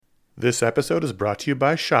This episode is brought to you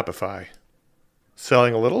by Shopify.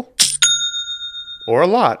 Selling a little? Or a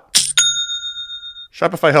lot?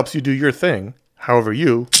 Shopify helps you do your thing, however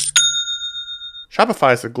you.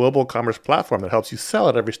 Shopify is a global commerce platform that helps you sell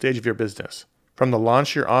at every stage of your business. From the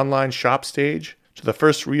launch your online shop stage, to the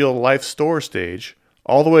first real-life store stage,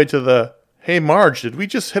 all the way to the, hey Marge, did we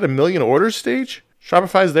just hit 1 million orders stage?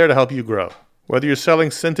 Shopify is there to help you grow. Whether you're selling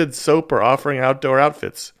scented soap or offering outdoor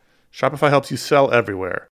outfits, Shopify helps you sell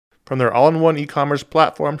everywhere. From their all-in-one e-commerce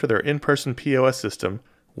platform to their in-person POS system,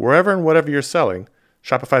 wherever and whatever you're selling,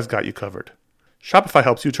 Shopify's got you covered. Shopify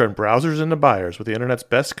helps you turn browsers into buyers with the internet's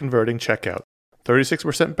best converting checkout,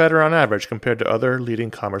 36% better on average compared to other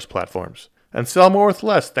leading commerce platforms. And sell more with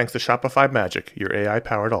less thanks to Shopify Magic, your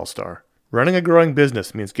AI-powered all-star. Running a growing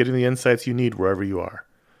business means getting the insights you need wherever you are.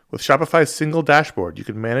 With Shopify's single dashboard, you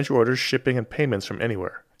can manage orders, shipping, and payments from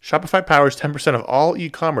anywhere. Shopify powers 10% of all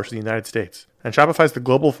e-commerce in the United States. And Shopify's the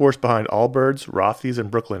global force behind Allbirds, Rothy's,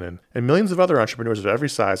 and Brooklinen, and millions of other entrepreneurs of every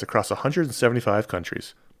size across 175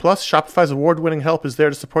 countries. Plus, Shopify's award-winning help is there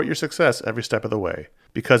to support your success every step of the way.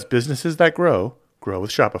 Because businesses that grow, grow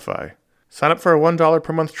with Shopify. Sign up for a $1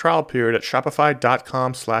 per month trial period at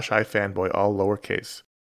shopify.com/ifanboy, all lowercase.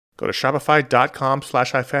 Go to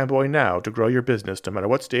shopify.com/ifanboy now to grow your business no matter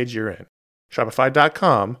what stage you're in.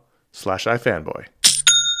 Shopify.com/ifanboy.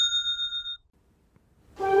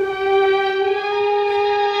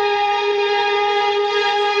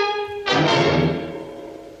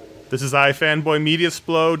 This is iFanboy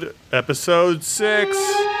Mediasplode, episode 6.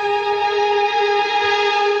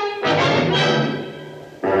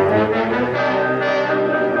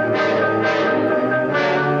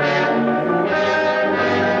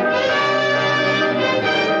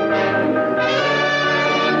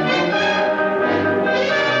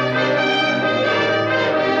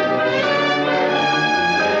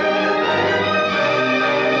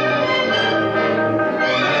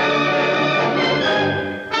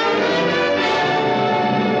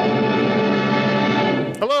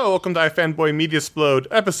 Welcome to iFanboy Mediasplode,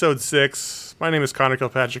 episode 6. My name is Connor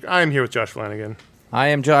Kilpatrick. I am here with Josh Flanagan. I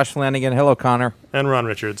am Josh Flanagan. Hello, Connor. And Ron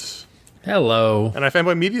Richards. Hello. And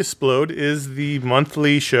iFanboy Mediasplode is the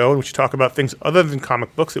monthly show in which we talk about things other than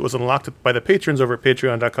comic books. It was unlocked by the patrons over at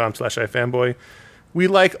patreon.com/ifanboy. We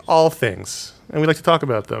like all things, and we like to talk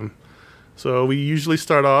about them. So we usually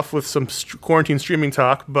start off with some quarantine streaming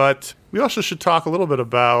talk, but we also should talk a little bit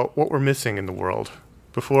about what we're missing in the world.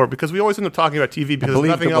 Because we always end up talking about TV because there's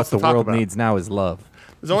nothing else to talk about. What the world needs now is love.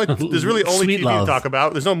 There's really only TV to talk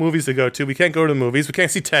about. There's no movies to go to. We can't go to the movies. We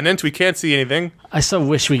can't see Tenet. We can't see anything. I so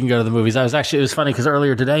wish we can go to the movies. It was funny because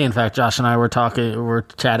earlier today, in fact, Josh and I were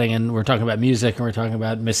chatting, and we're talking about music, and we're talking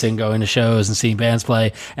about missing going to shows and seeing bands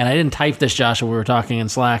play. And I didn't type this, Josh, when we were talking in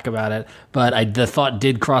Slack about it, but the thought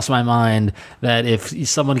did cross my mind that if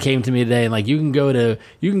someone came to me today and like, you can go to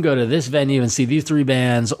this venue and see these 3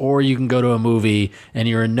 bands, or you can go to a movie and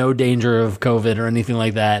you're in no danger of COVID or anything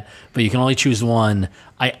like that, but you can only choose one.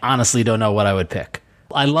 I honestly don't know what I would pick.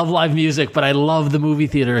 I love live music, but I love the movie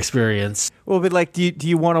theater experience. Well, but like, do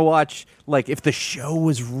you want to watch, like, if the show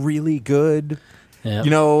was really good, yeah,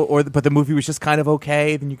 but the movie was just kind of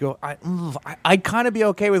okay, then you go, I'd kind of be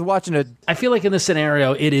okay with watching it. I feel like in this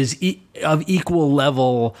scenario, it is of equal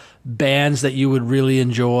level bands that you would really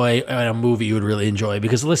enjoy and a movie you would really enjoy.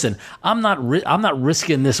 Because listen, I'm not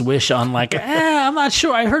risking this wish on like, I'm not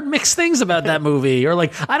sure. I heard mixed things about that movie, or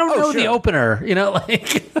like, I don't know the opener,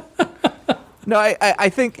 like. No, I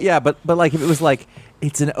think, yeah, but like if it was like,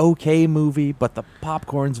 it's an okay movie, but the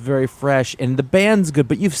popcorn's very fresh and the band's good,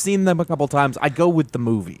 but you've seen them a couple times, I'd go with the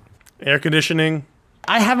movie. Air conditioning.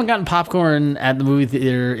 I haven't gotten popcorn at the movie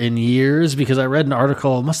theater in years because I read an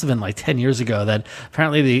article, it must have been like 10 years ago, that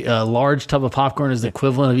apparently the large tub of popcorn is the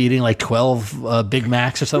equivalent of eating like 12 Big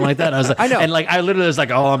Macs or something like that. And I was like, I know. And like, I literally was like,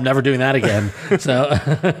 oh, I'm never doing that again. So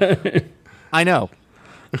I know.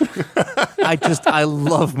 I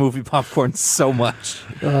love movie popcorn so much.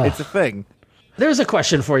 It's a thing. There's a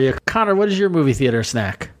question for you. Connor, what is your movie theater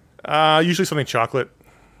snack? Usually something chocolate.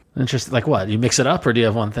 Interesting. Like what? You mix it up, or do you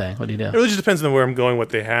have one thing? What do you do? It really just depends on where I'm going, what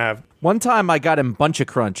they have. One time I got him Bunch of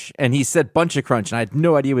Crunch, and he said Bunch of Crunch, and I had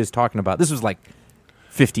no idea what he was talking about. This was like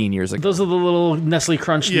 15 years ago. Those are the little Nestle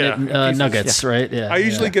Crunch nuggets, right? Yeah. I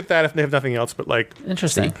usually get that if they have nothing else, but like...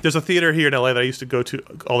 Interesting. There's a theater here in LA that I used to go to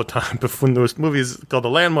all the time when there was movies called The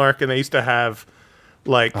Landmark, and they used to have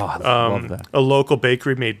like a local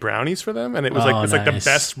bakery made brownies for them, and it was like it's nice. Like the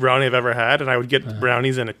best brownie I've ever had, and I would get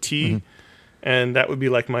brownies and a tea, and that would be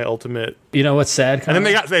like my ultimate. You know what's sad? Connor? And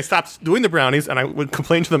then they stopped doing the brownies, and I would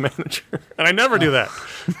complain to the manager, and I never do that.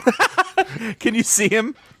 Can you see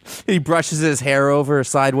him? He brushes his hair over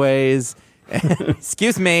sideways,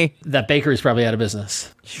 Excuse me. That bakery's probably out of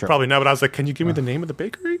business. Sure. Probably not, but I was like, can you give me the name of the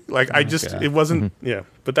bakery? Like, it wasn't, yeah.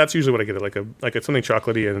 But that's usually what I get, like it's something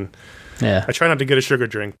chocolatey, and Yeah. I try not to get a sugar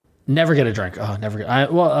drink. Never get a drink. Oh, never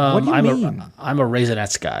get. What do you mean? I'm a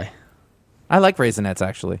Raisinets guy. I like Raisinets,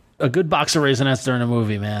 actually. A good box of Raisinets during a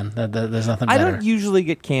movie, man. There's nothing I better. don't usually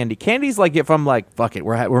get candy. Candy's like if I'm like, fuck it,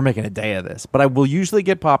 we're making a day of this. But I will usually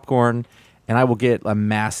get popcorn, and I will get a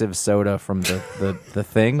massive soda from the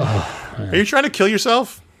thing. Are you trying to kill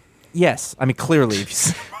yourself? Yes, I mean clearly,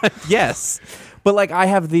 yes. But like I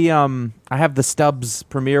have the Stubbs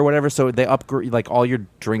Premier, whatever. So they upgrade like all your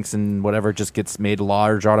drinks and whatever just gets made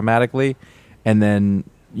large automatically, and then.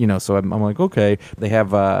 So I'm like, okay. They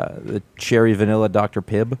have the cherry vanilla Dr.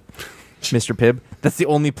 Pibb, Mr. Pibb. That's the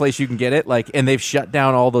only place you can get it. Like, and they've shut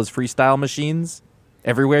down all those freestyle machines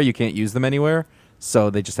everywhere. You can't use them anywhere. So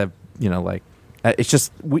they just have, it's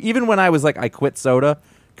just even when I was like, I quit soda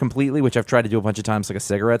completely, which I've tried to do a bunch of times, like a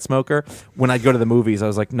cigarette smoker. When I'd go to the movies, I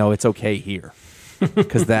was like, no, it's okay here.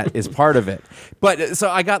 Because that is part of it. But so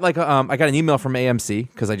I got I got an email from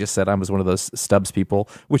AMC because I just said I was one of those Stubbs people,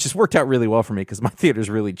 which has worked out really well for me because my theater's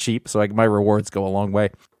really cheap, so my rewards go a long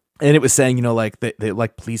way. And it was saying, they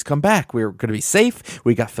like, please come back. We're going to be safe.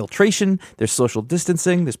 We got filtration. There's social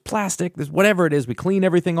distancing. There's plastic. There's whatever it is. We clean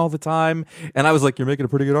everything all the time. And I was like, you're making a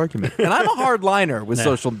pretty good argument. And I'm a hard liner with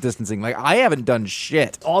social distancing. Like, I haven't done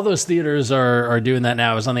shit. All those theaters are doing that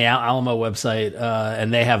now. I was on the Alamo website,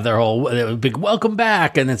 and they have their whole big welcome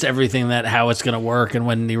back, and it's everything how it's going to work. And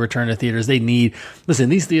when you return to theaters,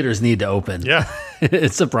 these theaters need to open. Yeah.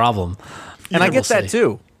 It's a problem. And I get that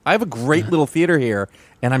too. I have a great little theater here,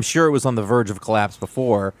 and I'm sure it was on the verge of collapse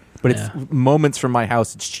before, but it's moments from my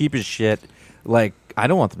house. It's cheap as shit. Like, I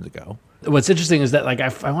don't want them to go. What's interesting is that, like,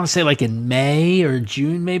 I want to say, like, in May or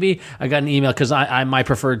June, maybe, I got an email because my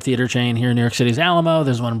preferred theater chain here in New York City is Alamo.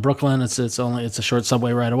 There's one in Brooklyn. It's a short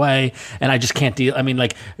subway right away, and I just can't deal. I mean,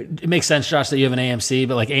 like, it makes sense, Josh, that you have an AMC,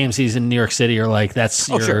 but like AMC's in New York City are like that's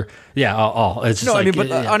sure. It's just no, like, I mean,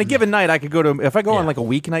 but on a given night, I could go to if I go on like a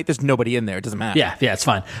weeknight, there's nobody in there. It doesn't matter. Yeah, it's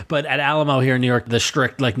fine. But at Alamo here in New York, the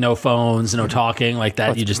strict like no phones, no talking, like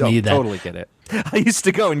that. You just need that. Totally get it. I used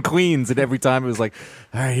to go in Queens, and every time it was like,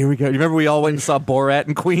 all right, here we go. You remember we all went and saw Borat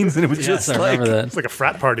in Queens, and it was just I like remember that. It's like a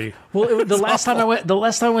frat party. Well, the last time I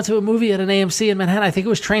went to a movie at an AMC in Manhattan, I think it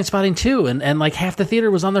was Trainspotting 2, and like half the theater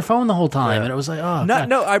was on their phone the whole time, and it was like, oh,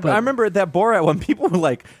 God. I remember at that Borat one, people were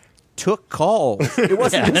like, took calls. It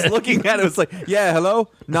wasn't just looking at it. It was like, yeah, hello?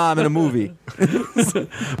 Nah, I'm in a movie.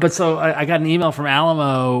 But so I got an email from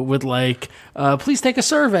Alamo with like, please take a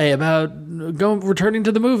survey about returning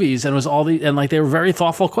to the movies, and it was they were very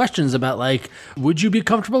thoughtful questions about like, would you be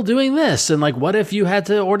comfortable doing this, and like, what if you had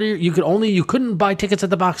to order, you couldn't buy tickets at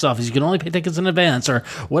the box office, you could only pay tickets in advance, or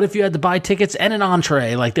what if you had to buy tickets and an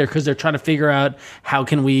entree, like because they're trying to figure out how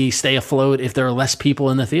can we stay afloat if there are less people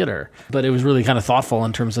in the theater. But it was really kind of thoughtful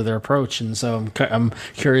in terms of their approach, and so I'm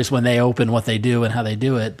curious when they open what they do and how they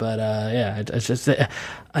do it. But it's just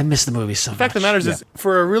I miss the movie so much. The fact of the matter is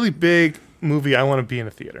for a really big movie, I want to be in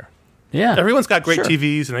a theater. Yeah, everyone's got great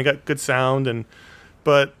TVs and they got good sound,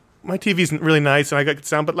 but my TV's really nice and I got good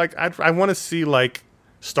sound. But like, I want to see like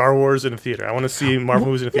Star Wars in a theater. I want to see Marvel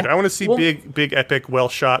movies in a theater. I want to see big, epic, well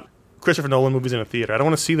shot Christopher Nolan movies in a theater. I don't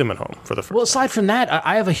want to see them at home for the first Well, aside from that,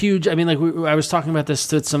 I have a huge, I mean, like I was talking about this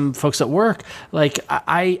to some folks at work. Like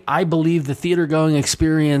I believe the theater going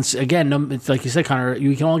experience, again, it's like you said, Connor,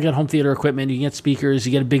 you can all get home theater equipment, you can get speakers,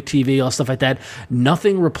 you get a big TV, all stuff like that.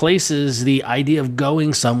 Nothing replaces the idea of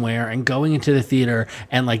going somewhere and going into the theater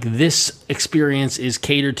and like this experience is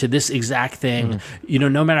catered to this exact thing. Mm-hmm. You know,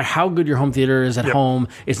 no matter how good your home theater is at home,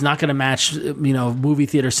 it's not going to match, movie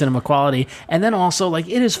theater cinema quality. And then also like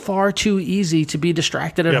it is far too easy to be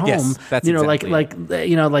distracted at home. Yes, that's exactly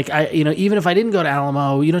even if I didn't go to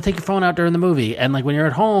Alamo, take your phone out during the movie, and like when you're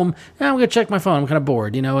at home, I'm gonna check my phone. I'm kind of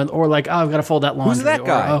bored, or like, oh, I've got to fold that laundry. Who's that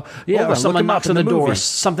guy? Or someone knocks on the door,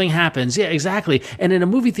 something happens. Yeah, exactly. And in a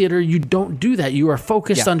movie theater, you don't do that. You are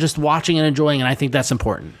focused on just watching and enjoying, and I think that's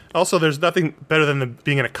important. Also, there's nothing better than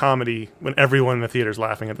being in a comedy when everyone in the theater is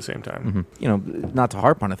laughing at the same time. Mm-hmm. Not to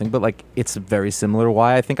harp on anything, but like it's very similar to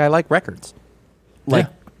why I think I like records. Like.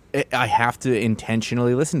 Yeah. I have to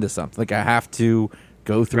intentionally listen to something. Like I have to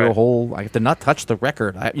go through a whole. I have to not touch the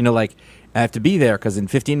record. I have to be there because in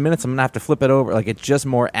 15 minutes I'm gonna have to flip it over. Like it's just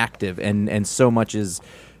more active, and so much is,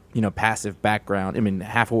 passive background. I mean,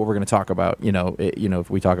 half of what we're gonna talk about, if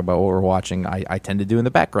we talk about what we're watching, I tend to do in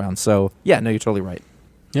the background. So yeah, no, you're totally right.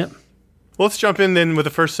 Yep. Well, let's jump in then with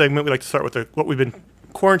the first segment. We like to start with what we've been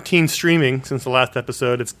quarantine streaming since the last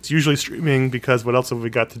episode. It's usually streaming because what else have we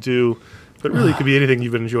got to do But really, it could be anything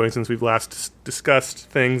you've been enjoying since we've last discussed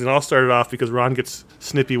things. And I'll start it off because Ron gets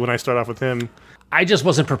snippy when I start off with him. I just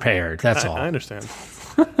wasn't prepared. That's all. I understand.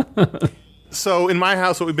 So in my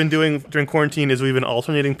house, what we've been doing during quarantine is we've been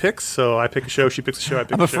alternating picks. So I pick a show, she picks a show, I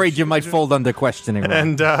pick I'm a show. afraid you might fold under questioning.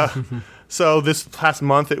 Ron. And so this past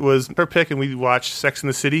month, it was her pick, and we watched Sex and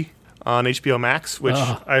the City on HBO Max, which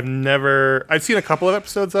I've seen a couple of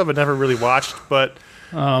episodes of, but never really watched. But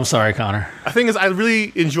Oh, I'm sorry, Connor. the thing is, I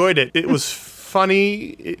really enjoyed it. It was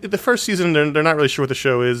funny. The first season, they're not really sure what the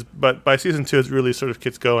show is, but by season 2, it really sort of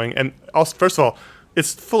gets going. And also, first of all,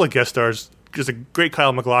 it's full of guest stars. There's a great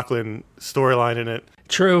Kyle MacLachlan storyline in it.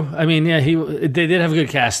 True. I mean, yeah, they did have good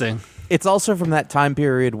casting. It's also from that time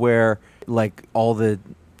period where, like, all the,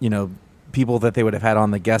 people that they would have had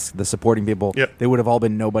on the supporting people, they would have all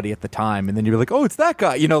been nobody at the time. And then you're like, oh, it's that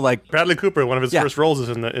guy. Like Bradley Cooper, one of his first roles is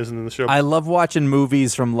in the show. I love watching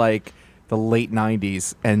movies from, like, the late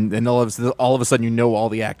 90s, and all of a sudden all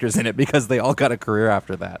the actors in it because they all got a career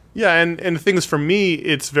after that. Yeah, and the thing is, for me,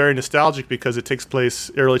 it's very nostalgic because it takes place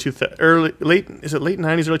late 90s, early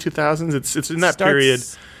 2000s? It's in that period.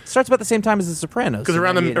 Starts about the same time as The Sopranos. Because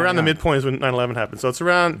around the midpoint is when 9/11 happened. So it's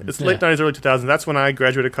late 90s, early 2000s. That's when I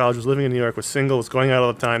graduated college, was living in New York, was single, was going out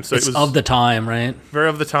all the time. So It's it was of the time, right? very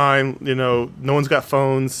of the time. No one's got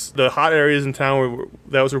phones. The hot areas in town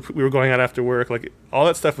where we were going out after work. Like all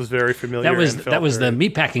that stuff was very familiar. That was the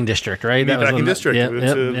meatpacking district, right? Meatpacking district.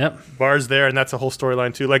 Yep. Bars there, and that's a whole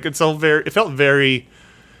storyline too. Like it felt very.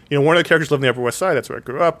 One of the characters lived in the Upper West Side. That's where I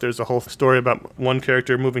grew up. There's a whole story about one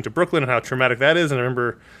character moving to Brooklyn and how traumatic that is. And I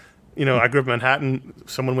remember, I grew up in Manhattan.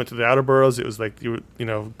 Someone went to the outer boroughs. It was like,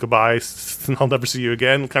 goodbye, I'll never see you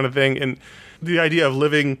again kind of thing. And the idea of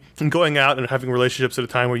living and going out and having relationships at a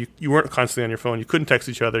time where you weren't constantly on your phone. You couldn't text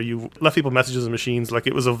each other. You left people messages and machines. Like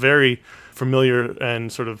it was a very familiar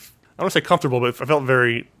and sort of, I don't want to say comfortable, but I felt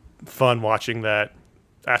very fun watching that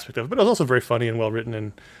aspect of it. But it was also very funny and well written.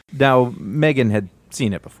 And now, Megan had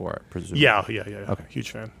seen it before, presumably. Yeah. Okay.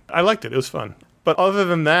 Huge fan. I liked it. It was fun. But other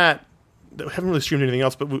than that, I haven't really streamed anything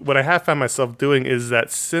else. But what I have found myself doing is that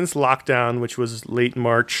since lockdown, which was late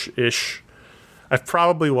March-ish, I've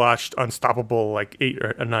probably watched Unstoppable like 8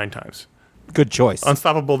 or 9 times. Good choice.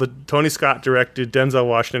 Unstoppable, the Tony Scott directed, Denzel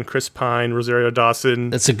Washington, Chris Pine, Rosario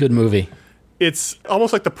Dawson. It's a good movie. It's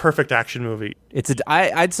almost like the perfect action movie.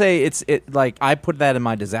 I'd say like I put that in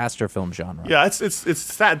my disaster film genre. Yeah,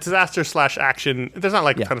 it's that disaster / action. There's not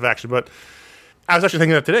like a ton of action, but I was actually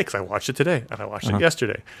thinking of that today because I watched it today and I watched it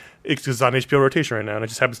yesterday. It's on HBO rotation right now, and it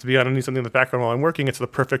just happens to be on. I need something in the background while I'm working. It's the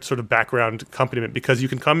perfect sort of background accompaniment because you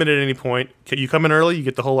can come in at any point. You come in early, you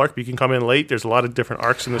get the whole arc, but you can come in late. There's a lot of different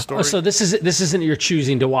arcs in the story. Oh, so this isn't your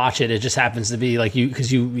choosing to watch it. It just happens to be like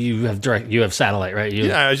because you have satellite, right?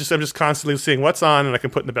 I'm just constantly seeing what's on, and I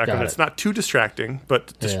can put in the background. It's not too distracting,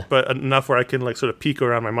 but enough where I can like sort of peek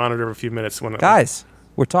around my monitor every few minutes. Guys,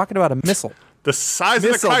 we're talking about a missile. The size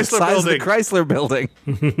of the Chrysler building.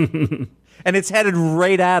 And it's headed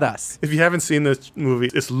right at us. If you haven't seen this movie,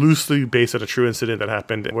 it's loosely based on a true incident that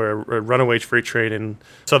happened where a runaway freight train in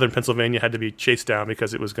southern Pennsylvania had to be chased down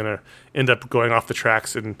because it was going to end up going off the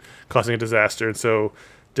tracks and causing a disaster. And so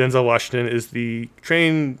Denzel Washington is the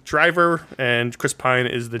train driver, and Chris Pine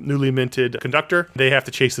is the newly minted conductor. They have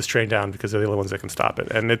to chase this train down because they're the only ones that can stop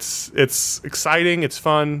it. And it's exciting. It's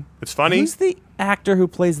fun. It's funny. Who's the actor who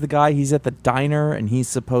plays the guy? He's at the diner, and he's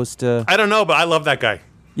supposed to... I don't know, but I love that guy.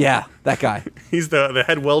 Yeah, that guy. He's the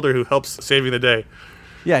head welder who helps saving the day.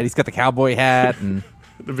 Yeah, he's got the cowboy hat and...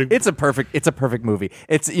 It's a perfect movie.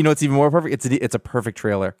 It's it's even more perfect. It's a perfect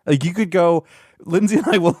trailer. Like you could go. Lindsay and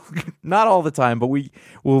I will not all the time, but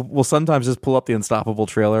we'll sometimes just pull up the Unstoppable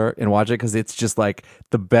trailer and watch it because it's just like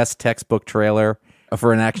the best textbook trailer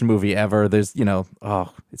for an action movie ever. There's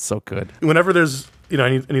it's so good. Whenever there's I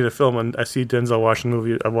need a film and I see Denzel Washington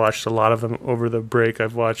movie, I've watched a lot of them over the break.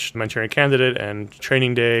 I've watched Manchurian Candidate and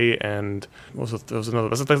Training Day and there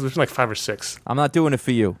was like 5 or 6. I'm not doing it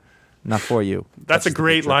for you. Not for you. That's a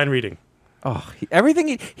great line reading. Oh,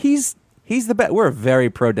 he's the best. We're a very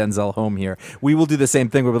pro Denzel home here. We will do the same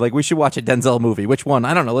thing. We're like, we should watch a Denzel movie. Which one?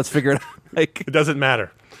 I don't know. Let's figure it out. Like, it doesn't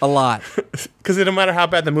matter. A lot. Because no matter how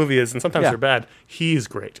bad the movie is, and sometimes they're bad, he's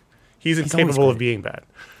great. He's incapable of being bad.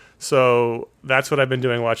 So that's what I've been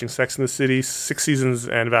doing, watching Sex and the City, 6 seasons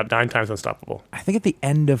and about 9 times Unstoppable. I think at the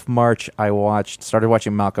end of March, I started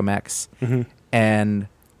watching Malcolm X, and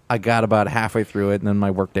I got about halfway through it, and then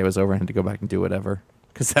my work day was over, and I had to go back and do whatever,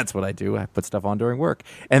 because that's what I do. I put stuff on during work.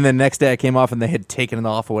 And then next day I came off, and they had taken it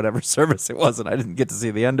off of whatever service it was, and I didn't get to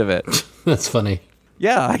see the end of it. That's funny.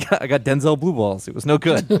 Yeah, I got Denzel Blue Balls. It was no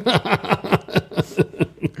good.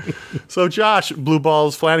 So, Josh, Blue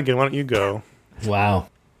Balls Flanagan, why don't you go? Wow.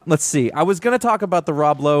 Let's see. I was going to talk about the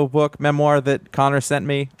Rob Lowe book memoir that Connor sent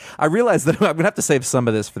me. I realized that I'm going to have to save some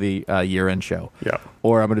of this for the year-end show. Yeah.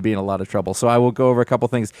 Or I'm going to be in a lot of trouble. So I will go over a couple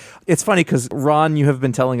things. It's funny because, Ron, you have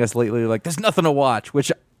been telling us lately, like, there's nothing to watch,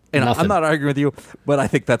 which I'm not arguing with you, but I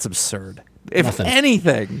think that's absurd. If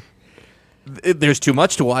anything, there's too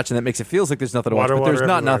much to watch, and that makes it feels like there's nothing to watch, but there's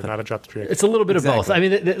not nothing. Not a drop to drink. It's a little bit of both. I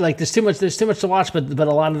mean, like there's too much to watch, but a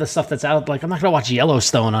lot of the stuff that's out, like I'm not going to watch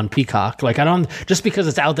Yellowstone on Peacock. Like I don't, just because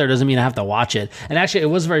it's out there doesn't mean I have to watch it. And actually, it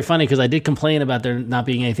was very funny because I did complain about there not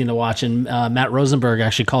being anything to watch, and Matt Rosenberg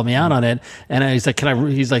actually called me out on it. And he's like,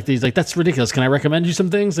 He's like, that's ridiculous. Can I recommend you some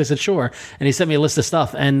things? I said, sure. And he sent me a list of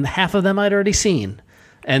stuff, and half of them I'd already seen.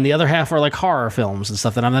 And the other half are like horror films and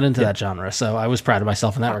stuff that I'm not into that genre. So I was proud of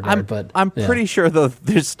myself in that regard. I'm pretty sure though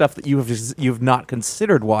there's stuff that you've not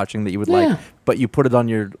considered watching that you would like, but you put it on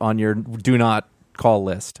your do not call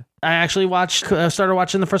list. I actually started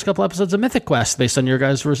watching the first couple episodes of Mythic Quest based on your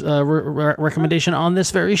guys' recommendation on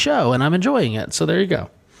this very show, and I'm enjoying it. So there you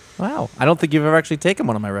go. Wow. I don't think you've ever actually taken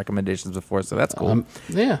one of my recommendations before, so that's cool.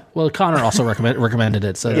 Yeah. Well, Connor also recommended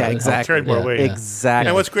it. So yeah, exactly. Exactly.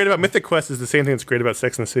 And what's great about Mythic Quest is the same thing that's great about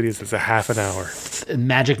Sex and the City is it's a half an hour.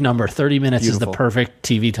 Magic number. 30 minutes is the perfect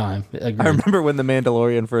TV time. Agreed. I remember when The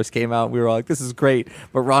Mandalorian first came out, we were all like, this is great.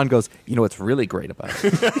 But Ron goes, you know what's really great about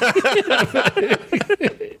it?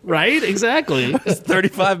 Right? Exactly. It's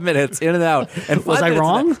 35 minutes in and out. And was I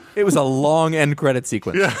wrong? It was a long end credit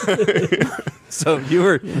sequence. Yeah. So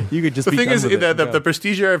you could just the thing is the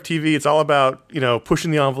prestige era of TV. It's all about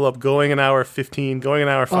pushing the envelope, going an hour 15, going an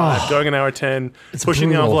hour 5, going an hour 10, pushing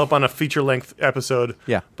the envelope on a feature length episode.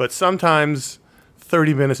 Yeah, but sometimes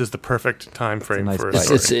 30 minutes is the perfect time frame for a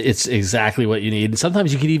story. It's exactly what you need. And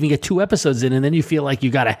sometimes you can even get 2 episodes in, and then you feel like you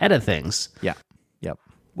got ahead of things. Yeah. Yep.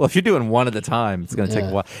 Well, if you're doing one at a time, it's going to take a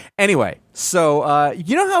while. Anyway, so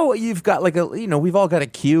you know how you've got like we've all got a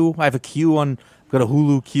queue. I have a queue I've got a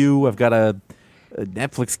Hulu queue. I've got a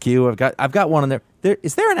Netflix queue. I've got one on there.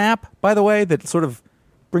 Is there an app, by the way, that sort of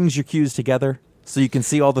brings your queues together so you can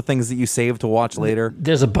see all the things that you save to watch later?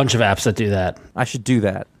 There's a bunch of apps that do that. I should do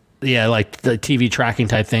that. Yeah, like the TV tracking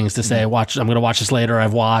type things to say, I'm going to watch this later,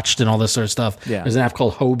 I've watched, and all this sort of stuff. Yeah. There's an app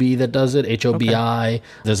called Hobie that does it, Hobi. Okay.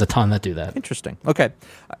 There's a ton that do that. Interesting. Okay.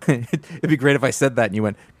 It'd be great if I said that and you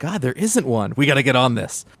went, God, there isn't one. We got to get on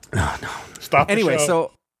this. No. Stop the Anyway, show.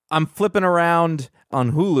 So I'm flipping around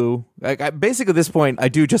on Hulu. Basically, at this point, I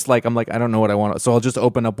do just I don't know what I want. So I'll just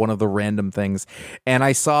open up one of the random things. And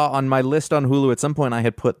I saw on my list on Hulu at some point, I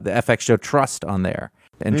had put the FX show Trust on there.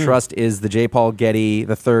 And Trust is the J. Paul Getty,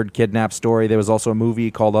 the third kidnap story. There was also a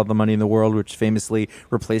movie called All the Money in the World, which famously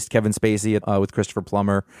replaced Kevin Spacey with Christopher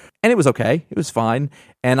Plummer. And it was okay. It was fine.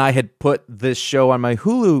 And I had put this show on my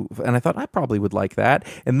Hulu, and I thought I probably would like that.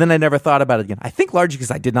 And then I never thought about it again. I think largely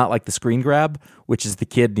because I did not like the screen grab, which is the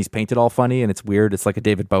kid, and he's painted all funny, and it's weird. It's like a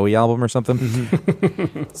David Bowie album or something.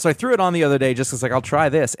 So I threw it on the other day just because I'll try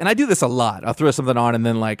this. And I do this a lot. I'll throw something on, and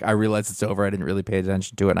then I realize it's over. I didn't really pay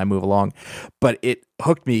attention to it, and I move along. But it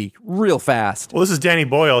hooked me real fast. Well, this is Danny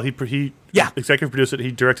Boyle. He executive produced it.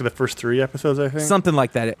 He directed the first 3 episodes, I think. Something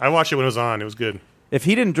like that. I watched it when it was on. It was good. If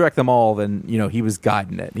he didn't direct them all, then he was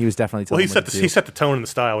guiding it. He was definitely telling. Well, he set the tone and the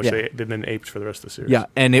style, which they then aped for the rest of the series. Yeah,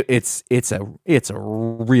 and it's a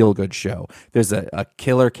real good show. There's a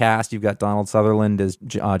killer cast. You've got Donald Sutherland as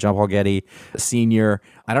John Paul Getty Sr.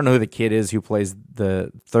 I don't know who the kid is who plays the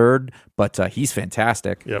third, but he's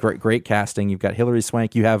fantastic. Yep. Great casting. You've got Hilary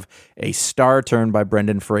Swank. You have a star turn by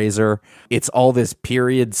Brendan Fraser. It's all this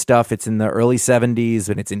period stuff. It's in the early 70s,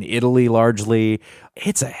 and it's in Italy largely.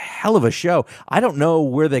 It's a hell of a show. I don't know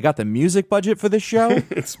where they got the music budget for this show,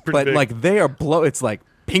 it's pretty big. They are It's like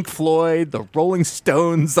Pink Floyd, the Rolling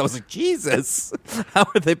Stones. I was like, Jesus, how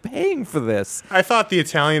are they paying for this? I thought the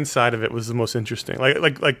Italian side of it was the most interesting.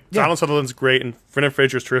 Donald Sutherland's great and Brendan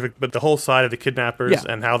Fraser's terrific, but the whole side of the kidnappers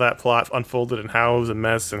and how that plot unfolded and how it was a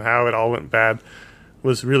mess and how it all went bad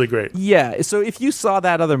was really great. Yeah, so if you saw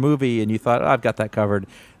that other movie and you thought, I've got that covered,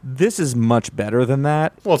 this is much better than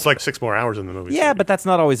that. Well, it's like 6 more hours in the movie. Yeah, but that's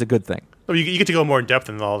not always a good thing. You get to go more in depth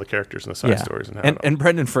into all the characters and the side stories. And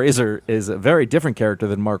Brendan Fraser is a very different character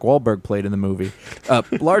than Mark Wahlberg played in the movie,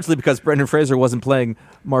 largely because Brendan Fraser wasn't playing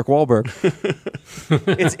Mark Wahlberg.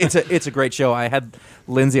 It's a great show. I had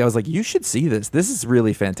Lindsay, I was like, you should see this. This is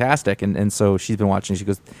really fantastic. And so she's been watching. She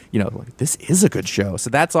goes, this is a good show. So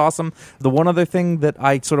that's awesome. The one other thing that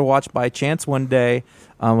I sort of watched by chance one day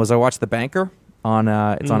was I watched The Banker. On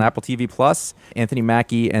Apple TV Plus. Anthony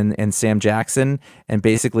Mackie and Sam Jackson, and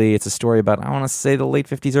basically it's a story about, I want to say, the late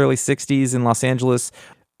 50s, early 60s in Los Angeles.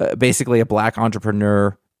 Basically, a black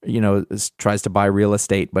entrepreneur tries to buy real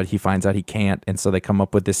estate, but he finds out he can't. And so they come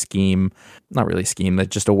up with this scheme, not really a scheme, but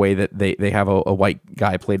just a way that they have a white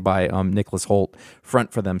guy played by Nicholas Hoult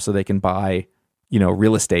front for them so they can buy,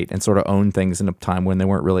 real estate and sort of own things in a time when they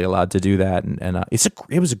weren't really allowed to do that. And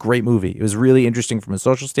it was a great movie. It was really interesting from a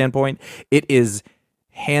social standpoint. It is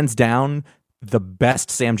hands down the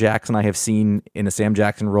best Sam Jackson I have seen in a Sam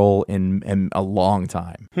Jackson role in a long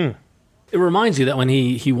time. It reminds you that when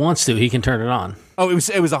he wants to, he can turn it on. Oh, it was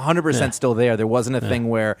 100% still there. There wasn't a thing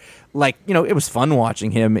where, it was fun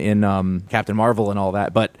watching him in Captain Marvel and all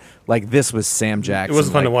that, but this was Sam Jackson. It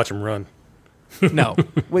wasn't fun to watch him run. No,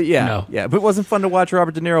 well, yeah, but it wasn't fun to watch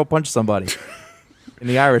Robert De Niro punch somebody in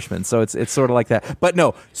The Irishman. So it's sort of like that. But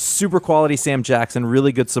no, super quality Sam Jackson,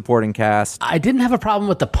 really good supporting cast. I didn't have a problem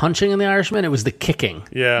with the punching in The Irishman. It was the kicking.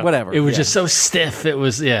 Yeah, whatever. It was just so stiff. It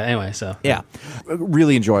was anyway. So yeah,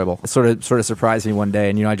 really enjoyable. Sort of surprised me one day,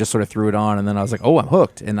 and I just sort of threw it on, and then I was like, oh, I'm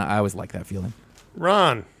hooked, and I always like that feeling.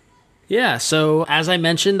 Ron. Yeah, so as I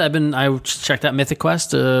mentioned, I checked out Mythic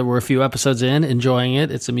Quest. We're a few episodes in, enjoying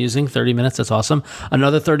it. It's amusing, 30 minutes, that's awesome.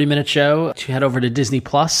 Another 30-minute show. You head over to Disney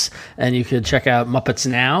Plus, and you could check out Muppets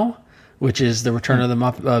Now, which is the return of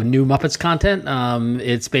the new Muppets content.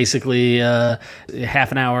 It's basically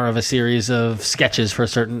half an hour of a series of sketches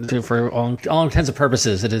for all intents and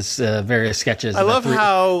purposes. It is various sketches. I love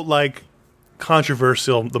how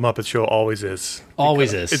controversial the Muppet Show always is.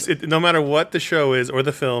 Always is. No matter what the show is or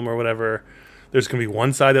the film or whatever, there's going to be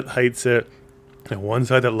one side that hates it and one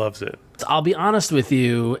side that loves it. I'll be honest with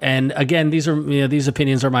you, and again, these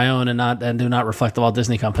opinions are my own and do not reflect the Walt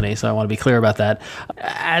Disney Company, so I want to be clear about that.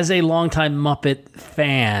 As a longtime Muppet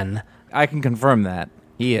fan, I can confirm that.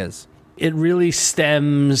 He is. It really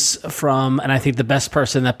stems from, and I think the best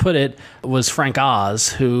person that put it was Frank Oz,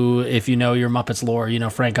 who, if you know your Muppets lore,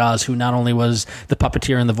 Frank Oz, who not only was the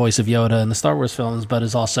puppeteer and the voice of Yoda in the Star Wars films, but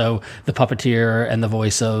is also the puppeteer and the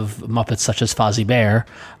voice of Muppets such as Fozzie Bear.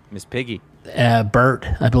 Miss Piggy. Bert,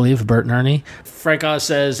 I believe, Bert and Ernie. Frank Oz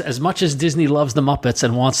says, as much as Disney loves the Muppets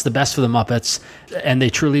and wants the best for the Muppets, and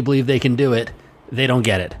they truly believe they can do it, they don't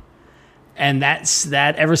get it. And that's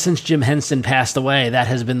ever since Jim Henson passed away, that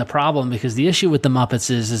has been the problem, because the issue with the Muppets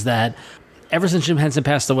is that ever since Jim Henson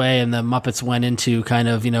passed away and the Muppets went into kind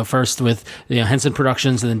of, first with Henson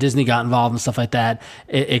Productions and then Disney got involved and stuff like that,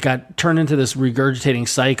 it got turned into this regurgitating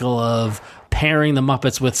cycle of pairing the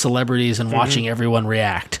Muppets with celebrities and watching everyone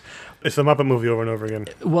react. It's the Muppet movie over and over again.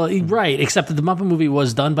 Well, right, except that the Muppet movie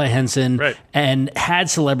was done by Henson and had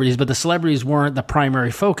celebrities, but the celebrities weren't the primary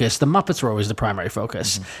focus. The Muppets were always the primary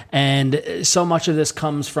focus. And so much of this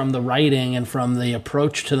comes from the writing and from the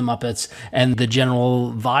approach to the Muppets and the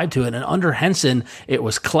general vibe to it. And under Henson, it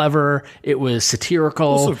was clever, it was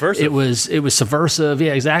satirical, subversive. it was subversive.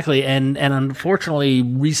 Yeah, exactly. And unfortunately,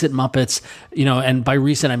 recent Muppets, and by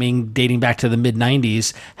recent I mean dating back to the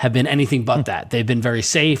mid-90s, have been anything but that. They've been very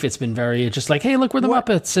safe. It's been very just like, hey, look, we're the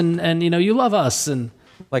Muppets, and you love us. And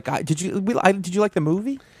did you like the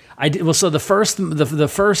movie? I did. Well, so the first,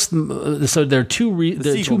 so there are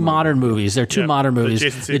two modern movies. There are two modern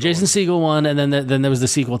movies. The Jason Segel one, and then there was the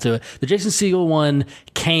sequel to it. The Jason Segel one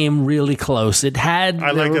came really close. It had.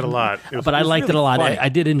 I liked it a lot. I liked it a lot. I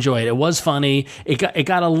did enjoy it. It was funny. It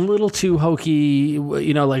got a little too hokey.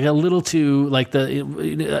 Like a little too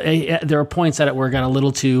there are points at it where it got a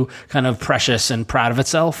little too kind of precious and proud of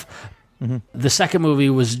itself. The second movie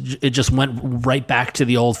it just went right back to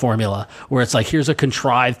the old formula where it's like, here's a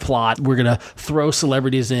contrived plot. We're going to throw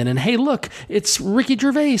celebrities in and, hey, look, it's Ricky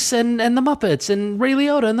Gervais and the Muppets and Ray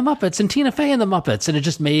Liotta and the Muppets and Tina Fey and the Muppets. And it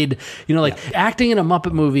just made, acting in a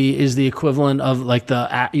Muppet movie is the equivalent of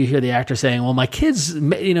you hear the actor saying, well, my kids,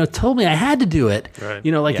 told me I had to do it,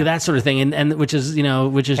 that sort of thing. And which is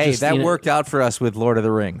hey, just, that worked out for us with Lord of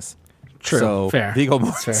the Rings. True. So, fair. Viggo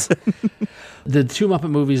Mortensen. The two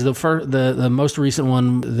Muppet movies, the most recent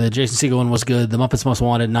one, the Jason Segel one, was good. The Muppets Most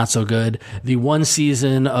Wanted, not so good. The one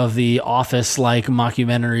season of the Office-like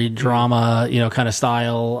mockumentary drama, kind of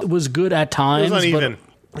style, was good at times. It was uneven.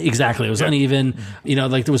 Exactly. It was uneven.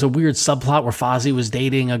 There was a weird subplot where Fozzie was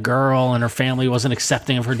dating a girl and her family wasn't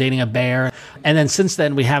accepting of her dating a bear. And then since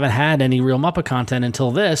then, we haven't had any real Muppet content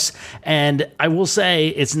until this. And I will say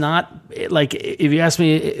it's not, if you ask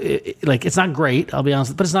me, it's not great, I'll be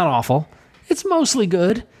honest, but it's not awful. It's mostly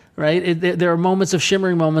good. right? There are moments of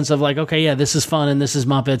shimmering moments of like, okay, yeah, this is fun and this is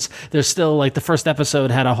Muppets. There's still like the first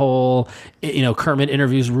episode had a whole, Kermit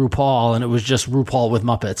interviews RuPaul, and it was just RuPaul with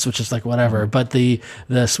Muppets, which is like whatever. But the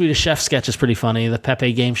Swedish Chef sketch is pretty funny. The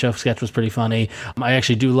Pepe Game Show sketch was pretty funny. I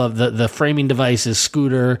actually do love the framing device is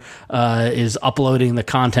Scooter is uploading the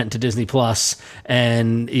content to Disney Plus,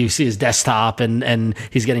 and you see his desktop and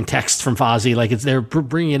he's getting texts from Fozzie. Like they're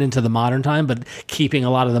bringing it into the modern time, but keeping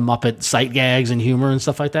a lot of the Muppet sight gags and humor and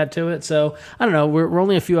stuff like that to it. So I don't know. We're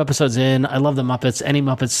only a few episodes in. I love the Muppets. Any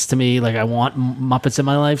Muppets to me, like I want Muppets in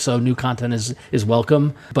my life. So new content is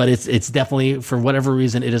welcome. But it's definitely, for whatever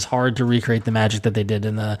reason, it is hard to recreate the magic that they did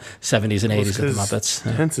in the 70s and 80s with the Muppets.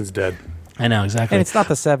 Henson's dead. I know, exactly. And it's not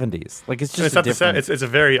the 70s. Like it's just it's a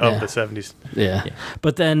very of the 70s. Yeah.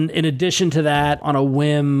 But then in addition to that, on a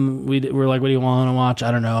whim, we're like, what do you want to watch? I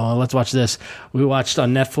don't know. Let's watch this. We watched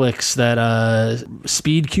on Netflix that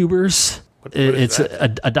Speed Cubers. It's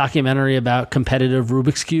a documentary about competitive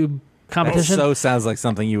Rubik's Cube competition. That so sounds like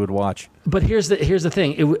something you would watch. But here's the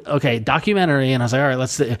thing. Documentary, and I was like, all right,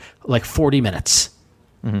 let's like 40 minutes.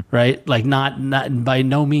 Mm-hmm. Right? Like not by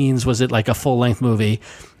no means was it like a full-length movie.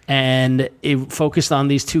 And it focused on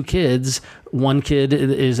these two kids. One kid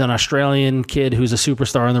is an Australian kid who's a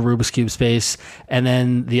superstar in the Rubik's Cube space. And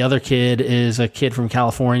then the other kid is a kid from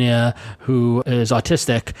California who is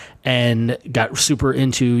autistic and got super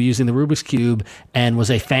into using the Rubik's Cube and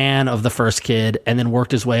was a fan of the first kid, and then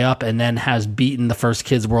worked his way up and then has beaten the first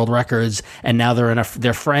kid's world records. And now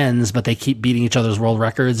they're friends, but they keep beating each other's world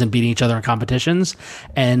records and beating each other in competitions.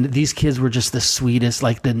 And these kids were just the sweetest,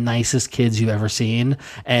 like the nicest kids you've ever seen.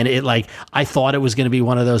 And I thought it was going to be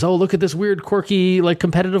one of those, oh, look at this weird, quirky, like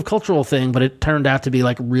competitive cultural thing, but it turned out to be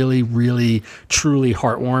like really, really, truly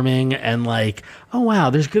heartwarming, and like, oh wow,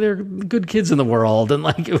 there are good kids in the world, and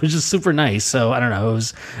like it was just super nice. So I don't know, it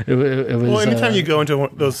was. Well, anytime you go into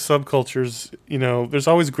those subcultures, there's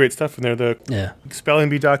always great stuff in there. The spelling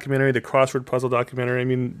bee documentary, the crossword puzzle documentary. I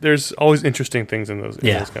mean, there's always interesting things in those.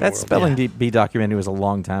 Yeah, in those kind that of spelling bee documentary was a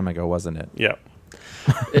long time ago, wasn't it? Yeah.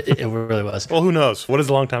 It really was. Well, who knows? What does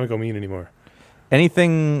a long time ago mean anymore?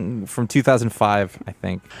 Anything from 2005, I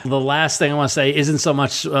think. The last thing I want to say isn't so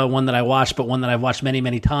much one that I watched, but one that I've watched many,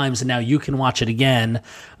 many times, and now you can watch it again.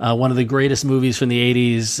 One of the greatest movies from the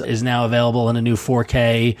 80s is now available in a new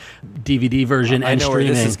 4K DVD version and streaming. I know where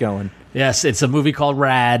this is going. Yes, it's a movie called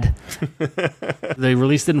Rad. They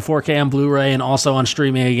released it in 4K on Blu-ray and also on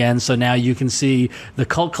streaming again, so now you can see the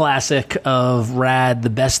cult classic of Rad, the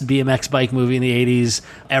best BMX bike movie in the 80s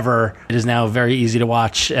ever. It is now very easy to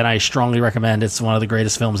watch, and I strongly recommend. It's one of the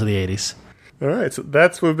greatest films of the 80s. All right, so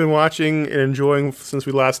that's what we've been watching and enjoying since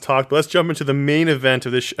we last talked. But let's jump into the main event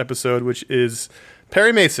of this episode, which is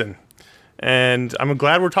Perry Mason. And I'm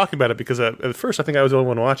glad we're talking about it because at first I think I was the only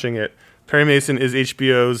one watching it. Perry Mason is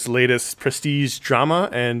HBO's latest prestige drama,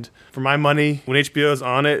 and for my money, when HBO is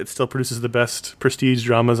on it, it still produces the best prestige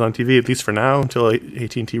dramas on TV, at least for now, until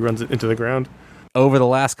AT&T runs it into the ground. Over the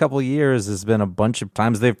last couple of years, there's been a bunch of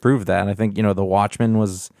times they've proved that, and I think, The Watchmen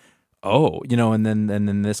was, and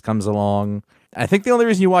then this comes along. I think the only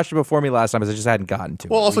reason you watched it before me last time is I just hadn't gotten to it.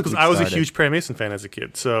 Well, also because I was a huge Perry Mason fan as a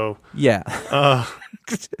kid, so... Yeah.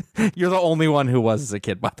 You're the only one who was as a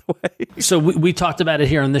kid, by the way. So we talked about it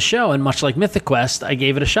here on the show, and much like Mythic Quest, I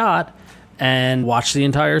gave it a shot and watched the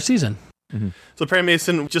entire season. Mm-hmm. So Perry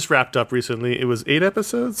Mason just wrapped up recently. It was 8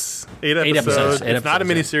 episodes? 8 episodes. It's not a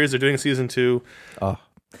miniseries. They're doing season 2. Oh,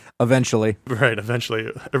 eventually. Right, eventually.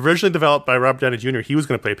 Originally developed by Robert Downey Jr., he was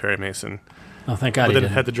going to play Perry Mason. Oh, thank God. But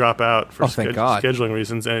then had to drop out for God. scheduling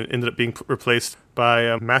reasons, and ended up being replaced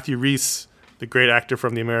by Matthew Rhys, the great actor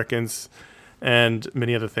from The Americans, and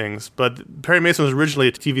many other things. But Perry Mason was originally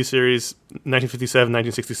a TV series, 1957,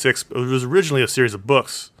 1966. It was originally a series of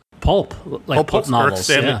books. Pulp novels.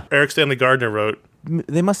 Eric Stanley Gardner wrote.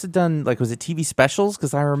 They must have done, was it TV specials?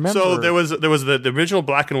 Because I remember. So there was the original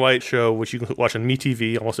black and white show, which you can watch on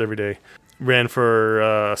MeTV almost every day. Ran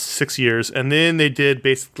for 6 years, and then they did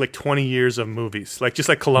basically 20 years of movies, just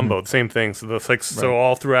like Columbo, the same thing. So so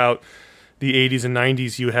all throughout the 80s and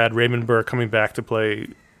 90s, you had Raymond Burr coming back to play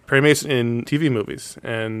Perry Mason in TV movies,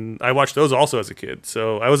 and I watched those also as a kid.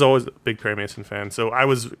 So I was always a big Perry Mason fan. So I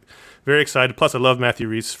was very excited. Plus, I love Matthew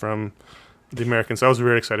Rhys from The Americans. So I was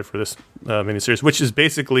very excited for this miniseries, which is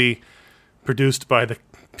basically produced by the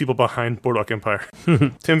people behind Boardwalk Empire.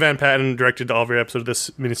 Tim Van Patten directed all of every episode of this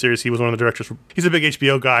miniseries. He was one of the directors. He's a big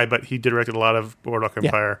HBO guy, but he directed a lot of Boardwalk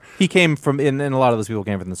Empire. He came from, and a lot of those people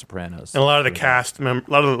came from The Sopranos. And a lot of the cast, a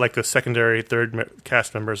lot of the secondary, third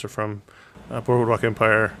cast members are from Boardwalk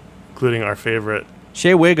Empire, including our favorite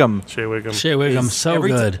Shea Wiggum. Shea Wiggum, so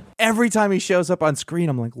good. Every time he shows up on screen,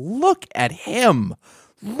 I'm like, look at him.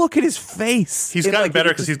 look at his face. He's gotten better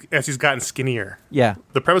because he's gotten skinnier. Yeah.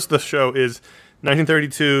 The premise of the show is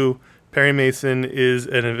 1932. Perry Mason is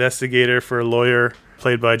an investigator for a lawyer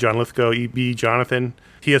played by John Lithgow, E.B. Jonathan.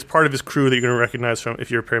 He has part of his crew that you're going to recognize from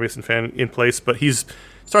if you're a Perry Mason fan in place, but he's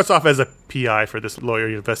starts off as a PI for this lawyer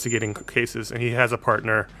investigating cases, and he has a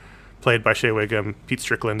partner played by Shea Wiggum, Pete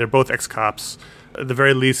Strickland. They're both ex-cops. At the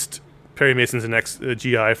very least, Perry Mason's an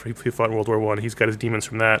ex-GI. He fought in World War I. He's got his demons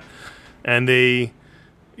from that. And they,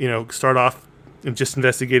 start off just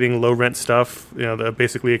investigating low-rent stuff.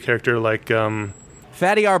 Basically a character like...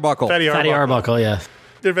 Fatty Arbuckle. Fatty Arbuckle, yeah.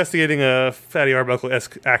 They're investigating a Fatty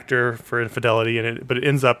Arbuckle-esque actor for infidelity, but it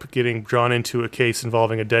ends up getting drawn into a case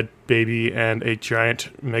involving a dead baby and a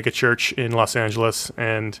giant mega church in Los Angeles,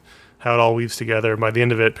 and how it all weaves together. By the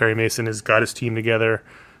end of it, Perry Mason has got his team together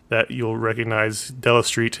that you'll recognize Della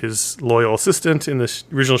Street, his loyal assistant in the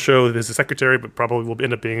original show, is his secretary, but probably will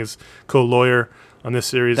end up being his co-lawyer on this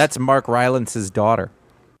series. That's Mark Rylance's daughter.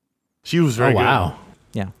 She was very good. Wow.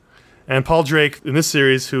 Yeah. And Paul Drake, in this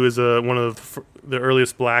series, who is one of the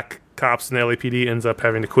earliest black cops in the LAPD, ends up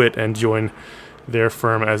having to quit and join their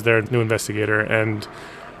firm as their new investigator. And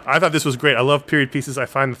I thought this was great. I love period pieces. I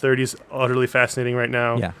find the 30s utterly fascinating right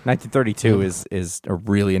now. Yeah, 1932 is a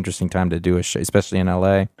really interesting time to do a show, especially in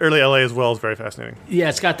LA. Early LA as well is very fascinating. Yeah,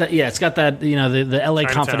 it's got that. The LA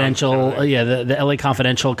Confidential. The LA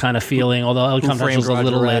Confidential kind of feeling. Although LA Confidential is a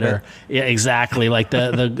little later. Yeah, exactly. Like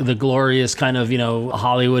the glorious kind of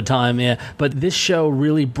Hollywood time. Yeah, but this show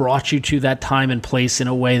really brought you to that time and place in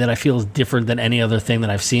a way that I feel is different than any other thing that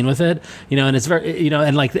I've seen with it. And it's very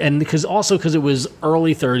and because it was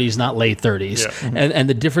early 30s, not late 30s. Yeah. And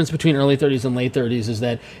the difference between early 30s and late 30s is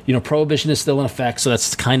that, Prohibition is still in effect, so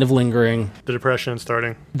that's kind of lingering. The Depression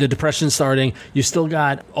starting. You still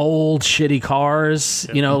got old, shitty cars,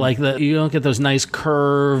 you don't get those nice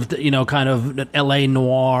curved, kind of LA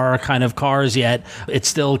noir kind of cars yet. It's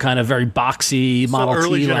still kind of very boxy, Model T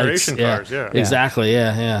early lights. generation cars, yeah. Exactly,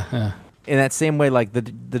 yeah. In that same way, like the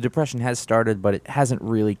Depression has started, but it hasn't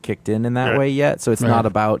really kicked in that way yet. So it's not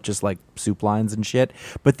about just like soup lines and shit.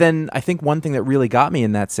 But then I think one thing that really got me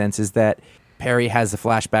in that sense is that Perry has a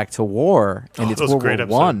flashback to war, and it's World War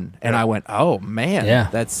One, and I went, "Oh man,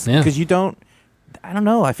 that's because you don't." I don't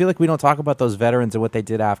know. I feel like we don't talk about those veterans and what they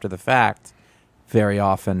did after the fact very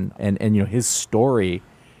often, and his story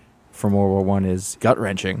from World War One is gut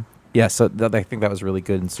wrenching. Yeah, so I think that was really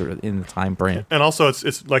good in the time frame. And also,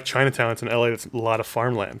 it's like Chinatown. It's in LA. It's a lot of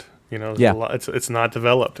farmland. It's not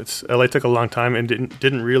developed. LA took a long time and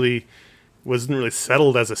wasn't really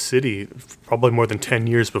settled as a city. Probably more than 10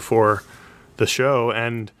 years before the show.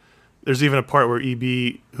 And there's even a part where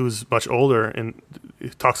EB, who's much older, and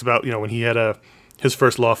talks about when he had his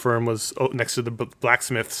first law firm was next to the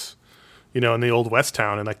blacksmiths. In the old West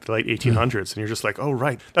Town in like the late 1800s, and you're just like, oh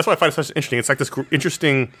right. That's why I find it such interesting. It's like this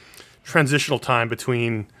interesting transitional time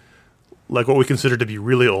between like what we consider to be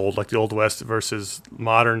really old, like the Old West, versus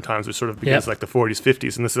modern times, which sort of begins like the 40s,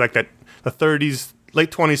 50s, and this is like that the 30s,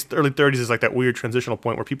 late 20s, early 30s is like that weird transitional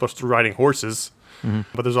point where people are still riding horses. Mm-hmm.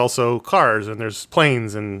 But there's also cars and there's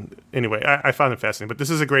planes, and anyway, I found it fascinating. But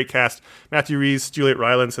this is a great cast: Matthew Rhys, Juliet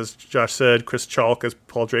Rylance, as Josh said, Chris Chalk as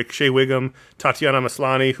Paul Drake, Shea Wiggum, Tatiana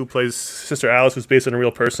Maslany, who plays Sister Alice, who's based on a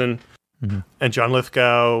real person, and John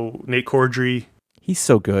Lithgow, Nate Cordry. He's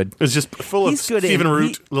so good. It's just full of Stephen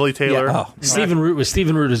Root, Lily Taylor. Yeah, Stephen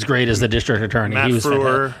Root is great as the district attorney. Matt he was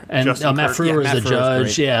Frewer, and Matt Frewer is the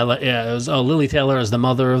judge. Yeah. It was Lily Taylor is the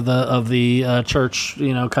mother of the church.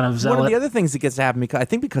 Kind of zealot. One of the other things that gets to happen,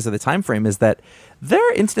 because of the time frame, is that there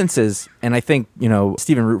are instances, and I think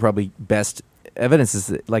Stephen Root probably best evidence is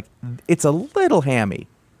that, like, it's a little hammy,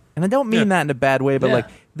 and I don't mean that in a bad way, but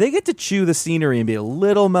they get to chew the scenery and be a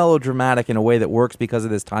little melodramatic in a way that works because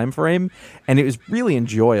of this time frame, and it was really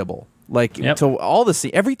enjoyable. Like, to all the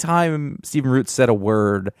every time Stephen Root said a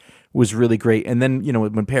word was really great, and then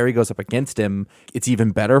when Perry goes up against him, it's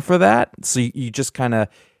even better for that. So you just kind of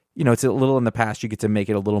it's a little in the past. You get to make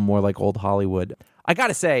it a little more like old Hollywood. I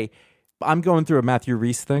gotta say, I'm going through a Matthew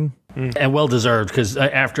Rhys thing. And well deserved, because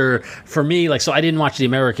for me, so I didn't watch The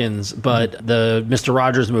Americans, but the Mr.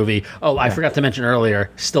 Rogers movie. Oh, I forgot to mention earlier,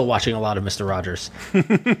 still watching a lot of Mr. Rogers.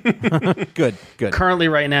 Good. Currently,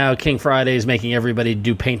 right now, King Friday is making everybody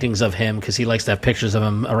do paintings of him because he likes to have pictures of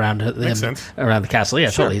him around the castle. Yeah,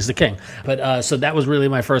 totally, he's the king. But so that was really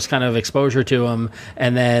my first kind of exposure to him.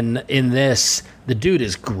 And then in this, the dude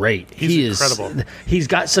is great. He's incredible. He's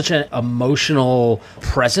got such an emotional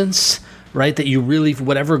presence. Right, that you really,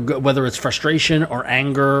 whether it's frustration or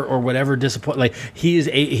anger or whatever disappointment, he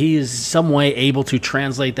is some way able to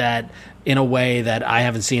translate that in a way that I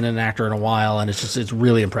haven't seen an actor in a while, and it's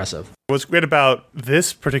really impressive. What's great about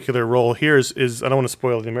this particular role here is I don't want to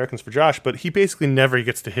spoil The Americans for Josh, but he basically never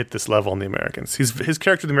gets to hit this level in The Americans. His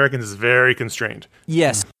character in The Americans is very constrained.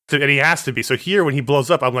 Yes. And he has to be. So here, when he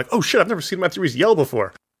blows up, I'm like, oh shit, I've never seen Matt Reeves yell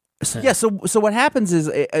before. Yeah, so what happens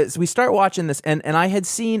is we start watching this, and I had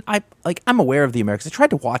seen, I'm aware of The Americans. I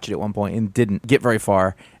tried to watch it at one point and didn't get very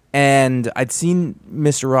far. And I'd seen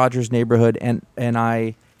Mr. Rogers' Neighborhood, and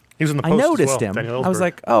I He was in the Post noticed as well, him. Daniel I was Ellsberg.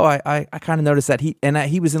 like, oh, I kind of noticed that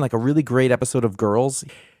he was in like a really great episode of Girls,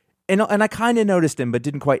 and I kind of noticed him, but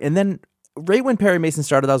didn't quite. And then right when Perry Mason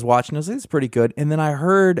started, I was watching. I was like, this is pretty good. And then I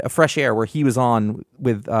heard a Fresh Air where he was on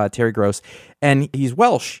with Terry Gross, and he's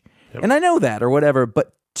Welsh, and I know that or whatever.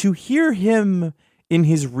 But to hear him in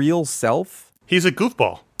his real self, he's a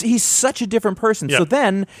goofball. he's such a different person. Yeah. So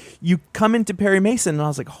then you come into Perry Mason, and I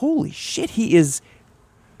was like, holy shit, he is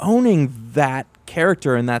owning that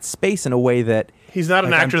character in that space in a way that He's not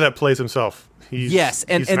an actor that plays himself. He's yes,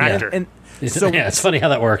 and he's an actor. and so yeah, it's funny how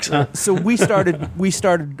that works, huh? so we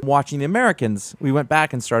started watching The Americans. We went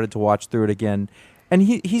back and started to watch through it again. And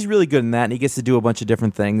he's really good in that, and he gets to do a bunch of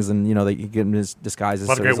different things, and you know they get him his disguises,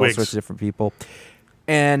 so there's all sorts of different people.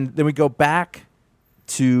 And then we go back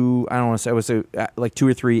to, I don't want to say, I was like 2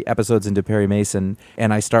 or 3 episodes into Perry Mason,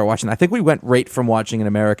 and I start watching. I think we went right from watching an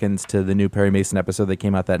Americans to the new Perry Mason episode that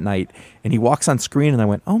came out that night, and he walks on screen, and I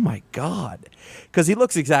went, oh my God, because he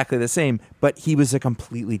looks exactly the same, but he was a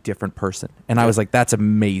completely different person, and I was like, that's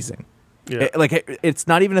amazing. Yeah. It's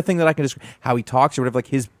not even a thing that I can describe how he talks or whatever. Like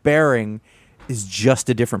his bearing is just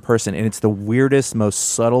a different person, and it's the weirdest,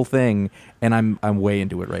 most subtle thing, and I'm way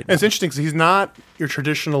into it right now. It's interesting because he's not your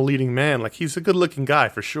traditional leading man. Like, he's a good-looking guy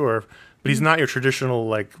for sure, but he's not your traditional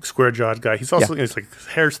like square-jawed guy. He's also he's like his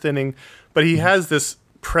hair's thinning, but he has this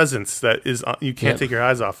presence that is you can't take your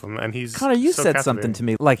eyes off him, and he's Connor, you so said captivating. something to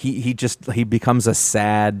me like he becomes a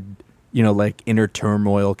sad, like inner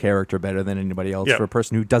turmoil character better than anybody else for a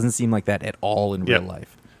person who doesn't seem like that at all in real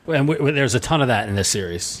life. And there's a ton of that in this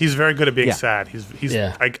series. He's very good at being sad. He's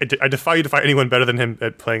I defy you to find anyone better than him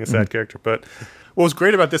at playing a sad character. But what was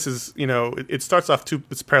great about this is, it starts off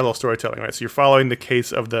it's parallel storytelling, right? So you're following the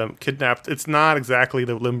case of the kidnapped. It's not exactly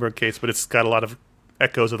the Lindbergh case, but it's got a lot of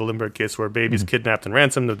echoes of the Lindbergh case where a baby's kidnapped and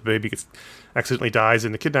ransomed, the baby accidentally dies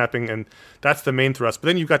in the kidnapping, and that's the main thrust. But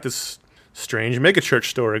then you've got this strange megachurch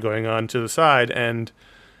story going on to the side, and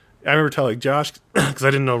I remember telling Josh, because I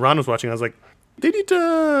didn't know Ron was watching, I was like, they need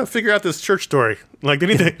to figure out this church story. Like, they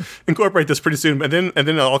need to incorporate this pretty soon. And then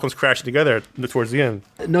it all comes crashing together towards the end.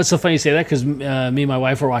 No, it's so funny you say that because me and my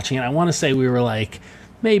wife were watching it. I want to say we were like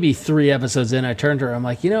maybe 3 episodes in. I turned to her. I'm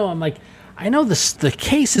like, I know the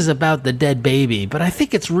case is about the dead baby, but I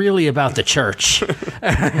think it's really about the church.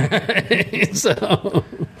 So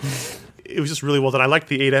it was just really well done. I liked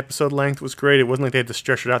the 8-episode length. It was great. It wasn't like they had to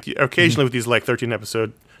stretch it out. Occasionally with these like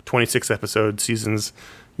 13-episode, 26-episode seasons,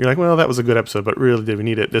 you're like, well, that was a good episode, but really, did we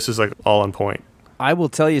need it? This is like all on point. I will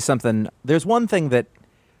tell you something. There's one thing that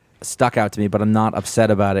stuck out to me, but I'm not upset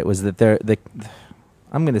about it, was that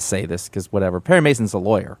I'm going to say this because whatever. Perry Mason's a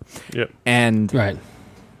lawyer. Yep. And right.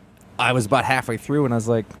 I was about halfway through, and I was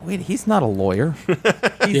like, "Wait, he's not a lawyer.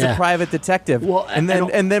 He's a private detective." Well, and then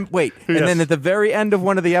at the very end of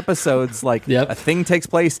one of the episodes, like a thing takes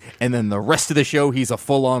place, and then the rest of the show, he's a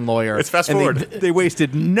full-on lawyer. It's fast and forward. They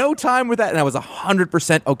wasted no time with that, and I was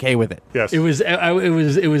 100% okay with it. Yes, it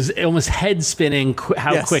was almost head spinning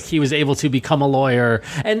how quick he was able to become a lawyer,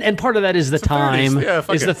 and part of that is the time, the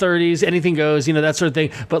 30s, anything goes, that sort of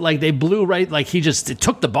thing. But like they blew right, like he just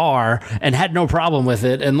took the bar and had no problem with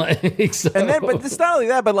it, and like. So. And then, but it's not only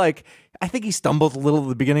that, but like I think he stumbled a little at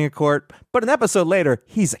the beginning of court, but an episode later,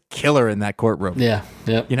 he's a killer in that courtroom. Yeah.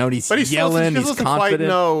 And he's but yelling, he he's doesn't confident. quite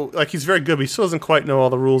know, like he's very good, but he still doesn't quite know all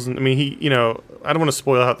the rules. And I mean, I don't want to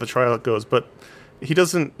spoil how the trial goes, but he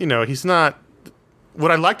doesn't, he's not. What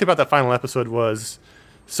I liked about that final episode was,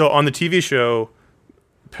 so on the TV show,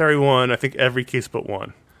 Perry won, I think, every case but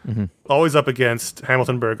one. Mm-hmm. Always up against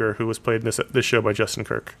Hamilton Berger, who was played in this show by Justin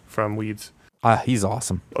Kirk from Weeds. He's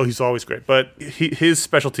awesome. Oh, he's always great. But his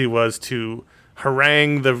specialty was to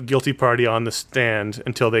harangue the guilty party on the stand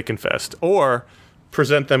until they confessed, or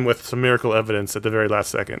present them with some miracle evidence at the very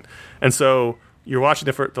last second. And so you're watching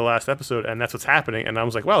the last episode, and that's what's happening. And I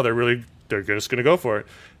was like, wow, they're just going to go for it.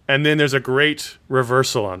 And then there's a great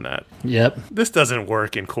reversal on that. Yep. This doesn't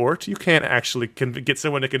work in court. You can't actually get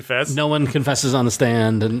someone to confess. No one confesses on the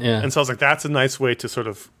stand. And so I was like, that's a nice way to sort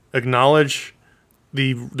of acknowledge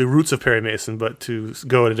the roots of Perry Mason, but to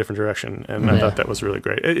go in a different direction. And I thought that was really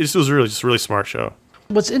great. It was really just a really smart show.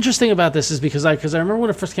 What's interesting about this is because I remember when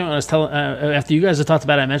it first came out, I was telling after you guys had talked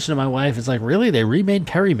about it, I mentioned to my wife, it's like, really, they remade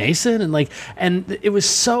Perry Mason, and it was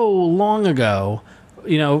so long ago.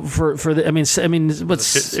 for the, I mean,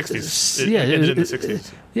 what's 60s. Yeah, It ended in the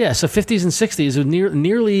 60s. Yeah, so 50s and 60s,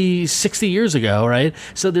 nearly 60 years ago, right?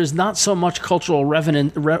 So there's not so much cultural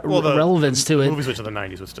relevance to it. Movies went to the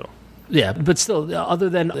 90s, but still. Yeah, but still, other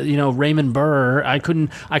than Raymond Burr, I couldn't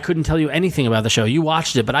tell you anything about the show. You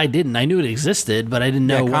watched it, but I didn't. I knew it existed, but I didn't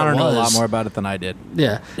know what Connor it was. knew a lot more about it than I did.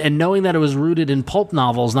 Yeah, and knowing that it was rooted in pulp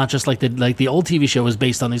novels, not just like the old TV show was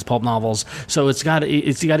based on these pulp novels, so it's got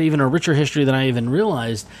even a richer history than I even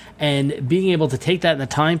realized. And being able to take that in the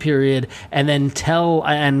time period and then tell,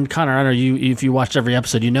 and Connor, I don't know if you watched every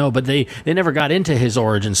episode, but they never got into his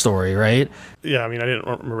origin story, right? Yeah, I mean, I didn't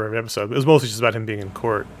remember every episode. It was mostly just about him being in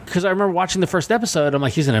court. Because I remember watching the first episode, I'm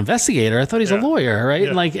like, he's an investigator. I thought he's a lawyer, right?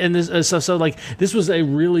 Yeah. And this was a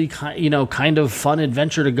really kind of fun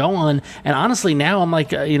adventure to go on. And honestly, now I'm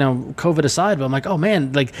like, COVID aside, but I'm like, oh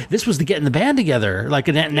man, like this was getting the band together. Like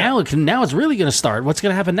now it's really going to start. What's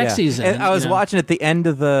going to happen next season? And I was watching at the end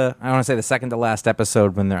of I want to say the second to last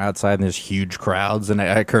episode when they're outside and there's huge crowds, and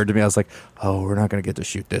it occurred to me, I was like, oh, we're not going to get to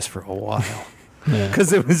shoot this for a while.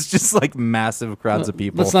 Because it was just like massive crowds of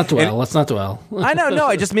people. Let's not dwell. I know, no,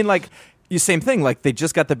 I just mean like same thing. Like they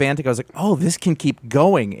just got the band together. I was like, oh, this can keep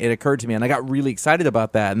going. It occurred to me, and I got really excited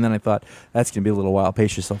about that. And then I thought, that's gonna be a little while.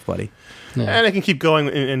 Pace yourself, buddy. Yeah. And it can keep going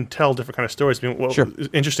and tell different kind of stories. I mean, what was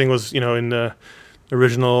interesting was in the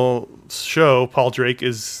original show, Paul Drake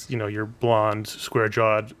is your blonde, square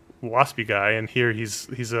jawed, waspy guy, and here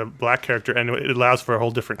he's a black character, and it allows for a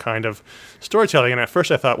whole different kind of storytelling. And at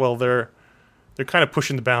first, I thought, well, they're kind of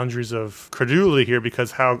pushing the boundaries of credulity here,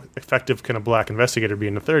 because how effective can a black investigator be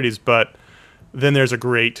in the 30s? But then there's a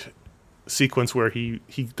great sequence where he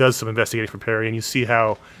does some investigating for Perry, and you see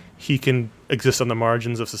how he can exist on the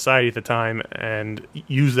margins of society at the time and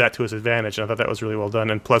use that to his advantage. And I thought that was really well done.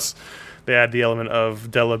 And plus, they add the element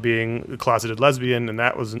of Della being a closeted lesbian, and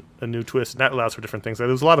that was a new twist, and that allows for different things. There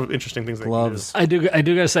was a lot of interesting things. Gloves. I do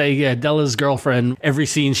gotta say, yeah, Della's girlfriend. Every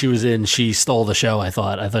scene she was in, she stole the show. I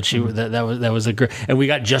thought she that was a great, and we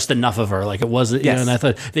got just enough of her. Like it wasn't, and I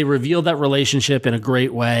thought they revealed that relationship in a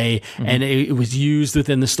great way, and it was used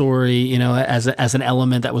within the story, as an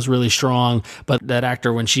element that was really strong. But that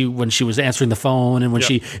actor, when she was answering the phone and when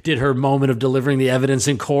she did her moment of delivering the evidence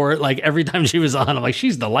in court, like every time she was on, I'm like,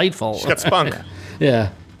 she's delightful. She got spunk. Yeah.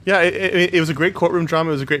 Yeah, it was a great courtroom drama.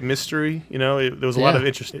 It was a great mystery. There was a lot of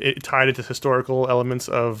interest. It tied into historical elements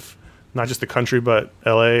of not just the country, but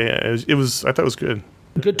L.A. It was. I thought it was good.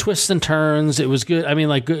 Good twists and turns. It was good. I mean,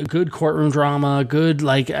 like good courtroom drama. Good,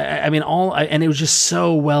 like and it was just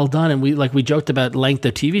so well done. And we joked about length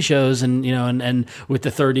of TV shows, and and with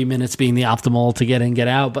the 30 minutes being the optimal to get in, get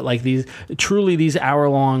out. But like these hour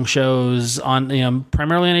long shows on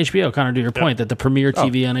primarily on HBO. Connor, to your point, that the premier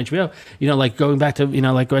TV on HBO. Like going back to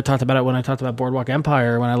like I talked about it when I talked about Boardwalk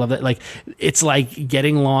Empire. When I love that, like it's like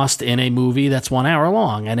getting lost in a movie that's 1 hour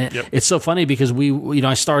long, and it's so funny because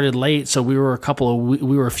I started late, so we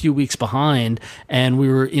were a few weeks behind, and we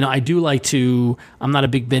were, I do like to, I'm not a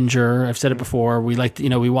big binger. I've said it before. We like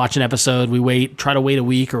to, we watch an episode, try to wait a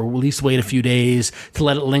week or at least wait a few days to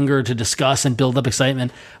let it linger, to discuss and build up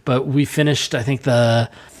excitement. But we finished, I think, the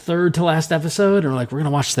third to last episode, and we're like, we're gonna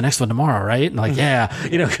watch the next one tomorrow, right? And like,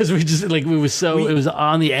 because we just like it was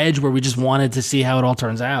on the edge where we just wanted to see how it all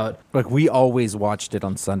turns out. Like we always watched it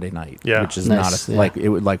on Sunday night, which is nice. Like it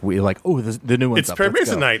would like we like, oh, the new one's It's up. Perry Let's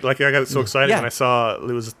Mason go. night. Like I got so excited when I saw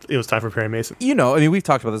it was time for Perry Mason. I mean, we've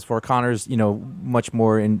talked about this before. Connor's much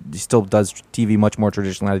more, and he still does TV much more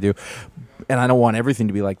traditionally than I do, and I don't want everything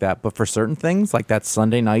to be like that. But for certain things, like that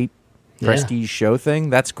Sunday night prestige show thing,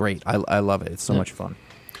 that's great. I love it. It's so much fun.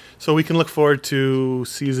 So we can look forward to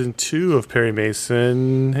season 2 of Perry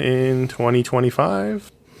Mason in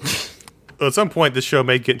 2025. At some point, this show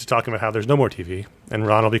may get into talking about how there's no more TV, and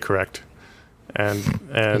Ron will be correct. And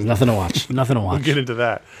there's nothing to watch. We'll get into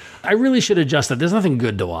that. I really should adjust that. There's nothing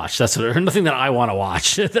good to watch. That's nothing that I want to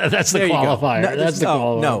watch. That's the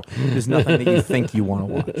qualifier. No, there's nothing that you think you want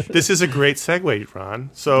to watch. This is a great segue,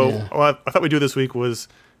 Ron. So what I thought we'd do this week was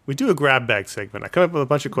we do a grab bag segment. I come up with a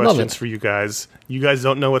bunch of questions for you guys. You guys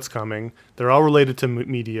don't know what's coming. They're all related to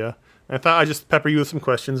media. And I thought I'd just pepper you with some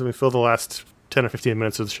questions, and we fill the last 10 or 15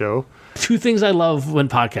 minutes of the show. 2 things I love when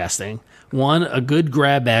podcasting. 1, a good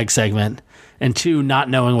grab bag segment, and 2, not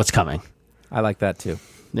knowing what's coming. I like that too.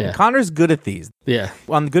 Yeah. Connor's good at these. Yeah.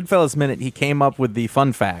 On the Goodfellas Minute, he came up with the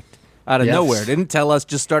fun fact out of nowhere. Didn't tell us,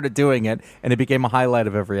 just started doing it, and it became a highlight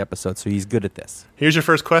of every episode, so he's good at this. Here's your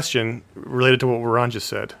first question related to what Ron just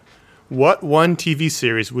said. What one TV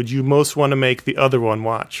series would you most want to make the other one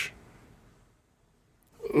watch?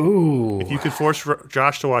 Ooh. If you could force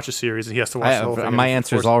Josh to watch a series and he has to watch the whole thing. My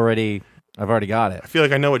answer is already I've already got it. I feel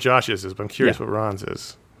like I know what Josh's is, but I'm curious what Ron's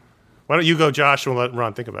is. Why don't you go, Josh, and we'll let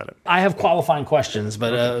Ron think about it? I have qualifying questions,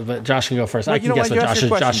 but Josh can go first. Well, I can guess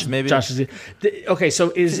what Josh is. Maybe. Josh is. Okay, so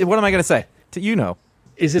What am I going to say?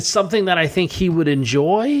 Is it something that I think he would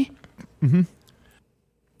enjoy? Mm-hmm.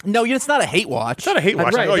 No, it's not a hate watch. It's not a hate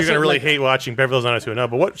watch. Right, You're going to really like, hate watching Beverly Hills 90210.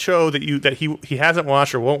 But what show that he hasn't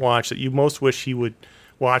watched or won't watch that you most wish he would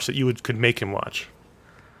watch that you could make him watch?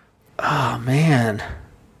 Oh man,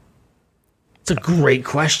 it's a great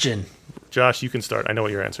question. Josh, you can start. I know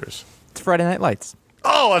what your answer is. It's Friday Night Lights.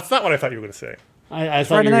 Oh, that's not what I thought you were going to say. I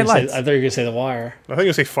thought you were going to say The Wire. I thought you were going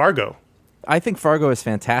to say Fargo. I think Fargo is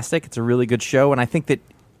fantastic. It's a really good show, and I think that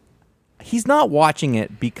he's not watching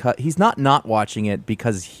it because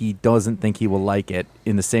he doesn't think he will like it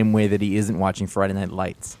in the same way that he isn't watching Friday Night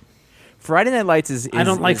Lights. Friday Night Lights is I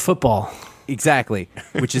don't like football. Exactly,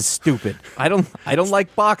 which is stupid. I don't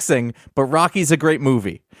like boxing, but Rocky's a great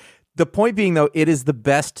movie. The point being, though, it is the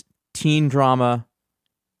best teen drama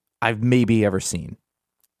I've maybe ever seen.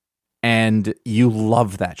 And you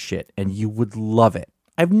love that shit, and you would love it.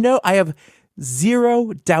 I have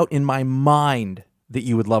zero doubt in my mind that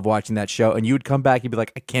you would love watching that show, and you would come back and be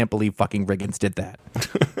like, I can't believe fucking Riggins did that.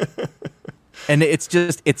 And it's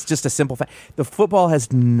just a simple fact. The football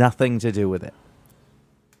has nothing to do with it.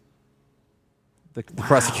 The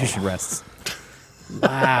prosecution rests.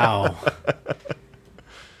 Wow.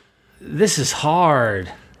 This is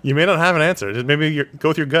hard. You may not have an answer. Just maybe go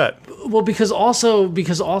with your gut. Well, because also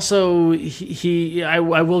I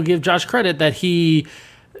will give Josh credit that he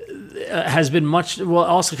has been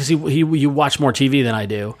also because you watch more TV than I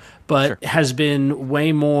do, but sure. has been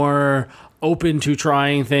way more open to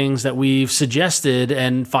trying things that we've suggested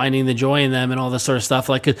and finding the joy in them and all this sort of stuff.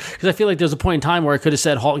 Like, because I feel like there's a point in time where I could have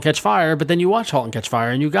said Halt and Catch Fire, but then you watch Halt and Catch Fire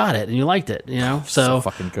and you got it and you liked it, So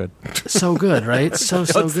fucking good. So good, right? So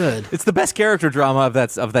good. It's the best character drama of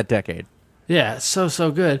that decade. Yeah, so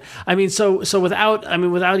good. I mean, so without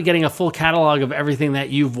getting a full catalog of everything that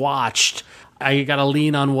you've watched, I got to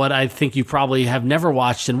lean on what I think you probably have never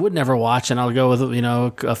watched and would never watch, and I'll go with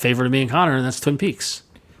a favorite of me and Connor, and that's Twin Peaks.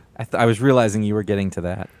 I was realizing you were getting to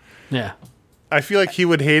that. Yeah. I feel like he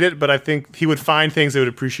would hate it, but I think he would find things they would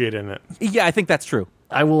appreciate in it. Yeah, I think that's true.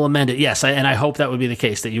 I will amend it. Yes, and I hope that would be the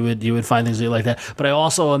case, that you would find things that you like that. But I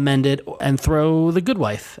also amend it and throw The Good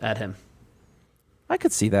Wife at him. I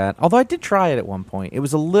could see that. Although I did try it at one point. It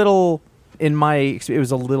was a little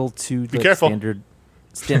too Be careful. standard.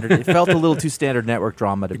 It felt a little too standard network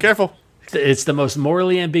drama to me. Be careful. It's the most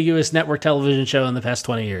morally ambiguous network television show in the past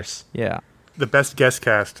 20 years. Yeah. The best guest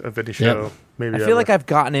cast of any show, maybe. I feel like I've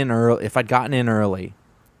gotten in early. If I'd gotten in early,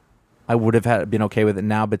 I would have been okay with it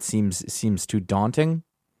now, but seems too daunting.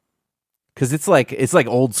 Because it's like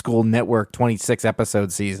old school network 26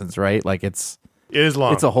 episode seasons, right? Like it is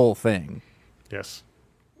long. It's a whole thing. Yes.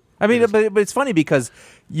 I mean, but it's funny because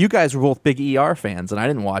you guys were both big ER fans, and I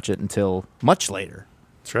didn't watch it until much later.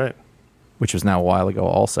 That's right. Which was now a while ago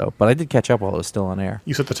also. But I did catch up while it was still on air.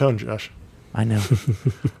 You set the tone, Josh. I know.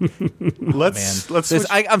 Let's switch.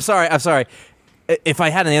 I'm sorry. If I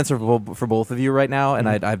had an answer for both of you right now, and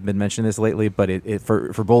I've been mentioning this lately, but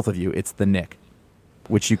for both of you, it's The Nick,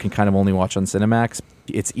 which you can kind of only watch on Cinemax.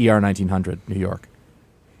 It's ER 1900, New York.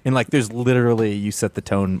 And there's literally you set the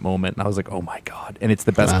tone moment, and I was like, oh my God. And it's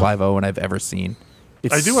the best Clive Owen I've ever seen.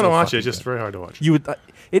 I do want to watch it. It's just very hard to watch. You would.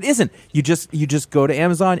 It isn't. You just go to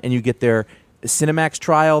Amazon and you get their Cinemax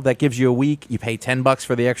trial that gives you a week. You pay $10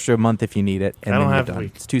 for the extra month if you need it, and I don't then have you're a done.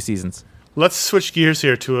 week. It's 2 seasons. Let's switch gears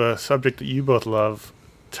here to a subject that you both love.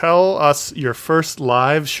 Tell us your first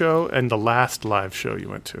live show and the last live show you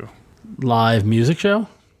went to. Live music show?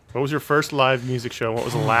 What was your first live music show? What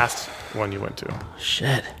was the last one you went to?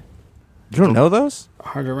 Shit. You don't know those?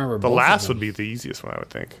 Hard to remember. The last would be the easiest one, I would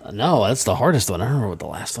think. No, that's the hardest one. I don't remember what the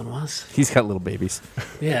last one was. He's got little babies.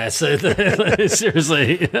 Yeah,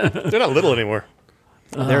 seriously. They're not little anymore.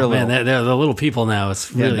 They're little. Man, they're the little people now.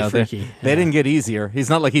 It's really freaky. They didn't get easier. He's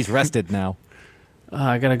not like he's rested now.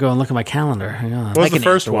 I gotta go and look at my calendar. Hang on. What was the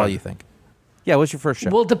first one? While you think. Yeah, what's your first show?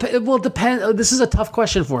 Well, depend. This is a tough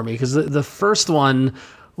question for me because the first one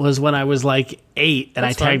was when I was like 8, and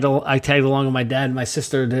I tagged along with my dad and my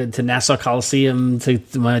sister to Nassau Coliseum.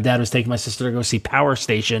 My dad was taking my sister to go see Power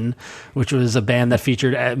Station, which was a band that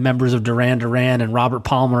featured members of Duran Duran and Robert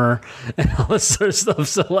Palmer and all this sort of stuff.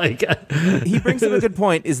 So he brings up a good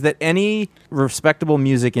point: is that any respectable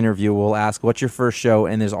music interview will ask, "What's your first show?"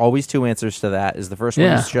 And there's always 2 answers to that: is the first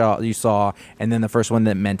one you saw, and then the first one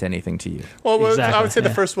that meant anything to you. Well, exactly, I would say the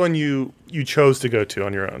first one you chose to go to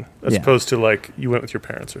on your own, as opposed to you went with your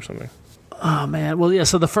parents or something. Oh, man. Well, yeah,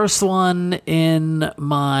 so the first one in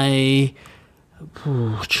my...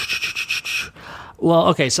 Well,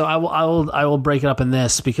 okay, so I will break it up in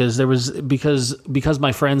this because because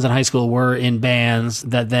my friends in high school were in bands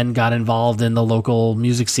that then got involved in the local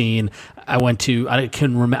music scene. I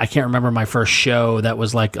can't remember my first show that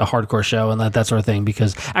was like a hardcore show and that sort of thing,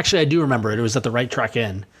 because actually I do remember it. It was at the Right Track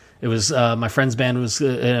Inn. It was my friend's band was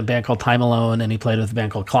in a band called Time Alone, and he played with a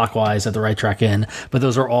band called Clockwise at the Right Track Inn. But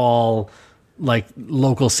those are all like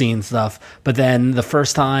local scene stuff. But then the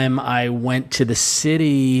first time I went to the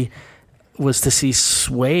city was to see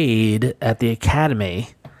Suede at the Academy.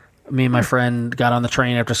 Me and my friend got on the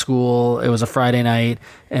train after school. It was a Friday night,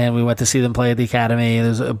 and we went to see them play at the Academy.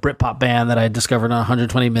 There's a Britpop band that I discovered in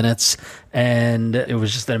 120 minutes, and it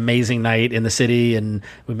was just an amazing night in the city. And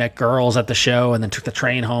we met girls at the show, and then took the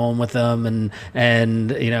train home with them.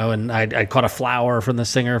 And I caught a flower from the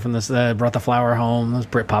singer from this. Brought the flower home. This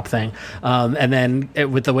Britpop thing. And then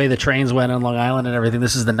with the way the trains went on Long Island and everything,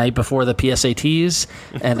 this is the night before the PSATs,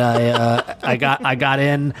 and I got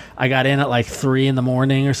in at like 3 a.m.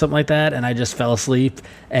 or something like that, and I just fell asleep.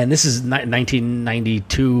 And this is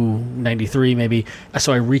 1992, 93 maybe.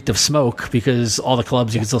 So I reeked of smoke because all the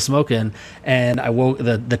clubs you could still smoke in. And I woke.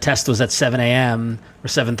 The test was at 7 a.m. or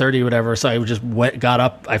 7:30 or whatever. So I just got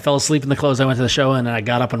up. I fell asleep in the clothes I went to the show in, and I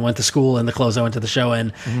got up and went to school in the clothes I went to the show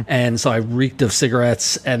in. Mm-hmm. And so I reeked of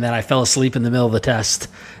cigarettes, and then I fell asleep in the middle of the test.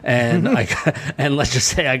 And and let's just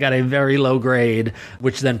say I got a very low grade,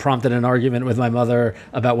 which then prompted an argument with my mother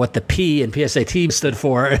about what the P in PSAT stood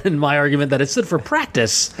for, and my argument that it stood for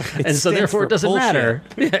practice, and so therefore it doesn't bullshit. Matter.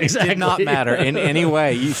 Yeah, exactly. It did not matter in any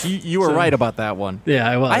way. You were right about that one. Yeah,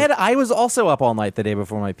 I was. I was also up all night the day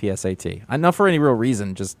before my PSAT. Not for any real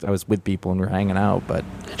reason. Just I was with people and we were hanging out. But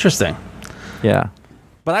interesting. Yeah,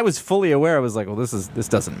 but I was fully aware. I was like, well, this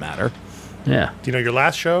doesn't matter. Yeah. Do you know your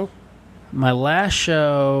last show? My last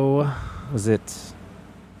show was it?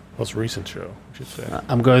 Most recent show, I should say.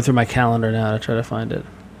 I'm going through my calendar now to try to find it.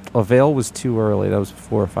 Avail was too early. That was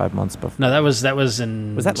 4 or 5 months before. No, that was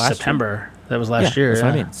in was that last September. Year? That was last year. That's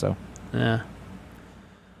what I mean. So yeah.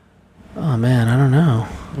 Oh man, I don't know.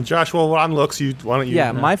 Well, Josh, well, on looks, why don't you?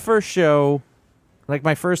 Yeah, my first show,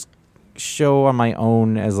 my first show on my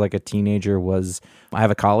own as like a teenager was, I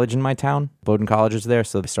have a college in my town. Bowdoin College is there,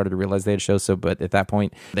 so they started to realize they had shows. But at that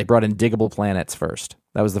point, they brought in Diggable Planets first.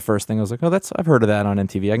 That was the first thing. I was like, oh, I've heard of that on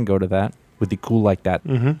MTV. I can go to that. With the Cool Like That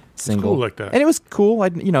single. It's cool like that. And it was cool.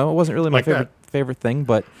 It wasn't really my favorite thing,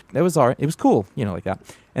 but it was all right. It was cool, like that.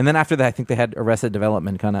 And then after that, I think they had Arrested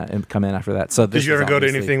Development kind of come in after that. So did you ever go to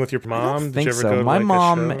anything with your mom? I don't think so. My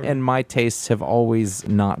mom and my tastes have always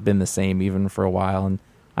not been the same, even for a while. And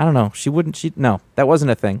I don't know. No, that wasn't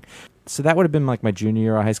a thing. So that would have been like my junior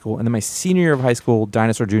year of high school. And then my senior year of high school,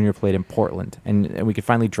 Dinosaur Jr. played in Portland. And we could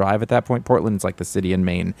finally drive at that point. Portland's like the city in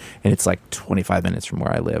Maine, and it's like 25 minutes from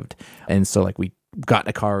where I lived. And so like we got in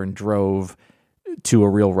a car and drove to a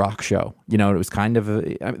real rock show. It was kind of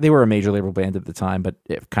they were a major label band at the time, but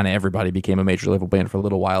kind of everybody became a major label band for a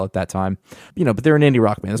little while at that time. But they're an indie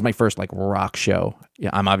rock band. It was my first like rock show. Yeah,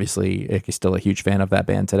 I'm obviously still a huge fan of that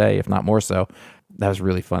band today, if not more so. That was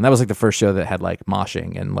really fun. That was like the first show that had like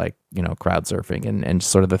moshing and like, crowd surfing and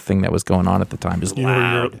sort of the thing that was going on at the time. Just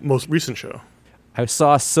loud. Your most recent show? I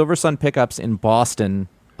saw Silver Sun Pickups in Boston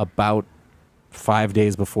about 5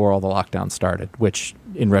 days before all the lockdown started, which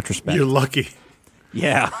in retrospect. You're lucky.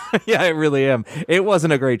 Yeah. Yeah, I really am. It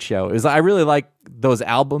wasn't a great show. I really like those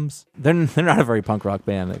albums. They're not a very punk rock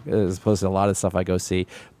band as opposed to a lot of stuff I go see,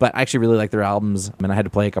 but I actually really like their albums. I mean, I had to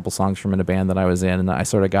play a couple songs from in a band that I was in, and I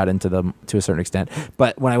sort of got into them to a certain extent.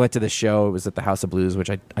 But when I went to the show, it was at the House of Blues, which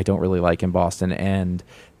I don't really like in Boston, and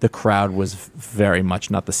the crowd was very much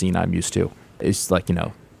not the scene I'm used to. It's like,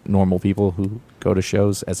 normal people who go to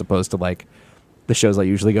shows as opposed to like the shows I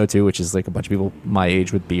usually go to, which is like a bunch of people my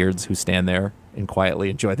age with beards who stand there and quietly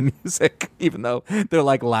enjoy the music, even though they're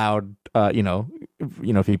like loud,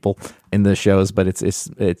 people in the shows. But it's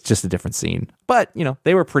just a different scene. But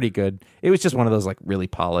they were pretty good. It was just one of those like really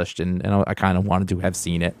polished, and I kind of wanted to have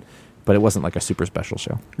seen it, but it wasn't like a super special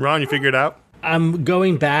show. Ron, you figured it out? I'm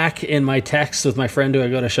going back in my text with my friend who I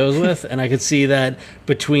go to shows with, and I could see that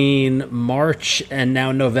between March and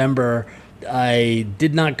now November, I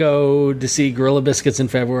did not go to see Gorilla Biscuits in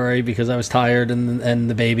February because I was tired and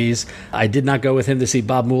the babies. I did not go with him to see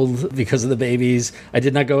Bob Mould because of the babies. I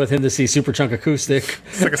did not go with him to see Superchunk Acoustic.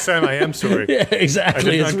 It's like a Sam I Am story. Yeah,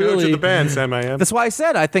 exactly. I did not go to the band Sam I Am. That's why I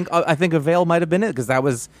said I think Avail might have been it, because that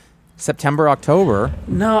was September, October.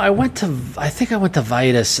 No, I think I went to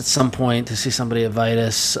Vitus at some point to see somebody at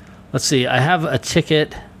Vitus. Let's see. I have a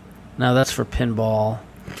ticket. No, that's for pinball.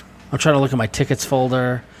 I'm trying to look at my tickets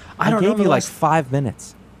folder. I don't gave know. You like 5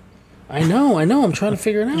 minutes. I know. I'm trying to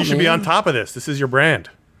figure it out. You should be on top of this. This is your brand.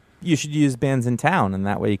 You should use bands in town, and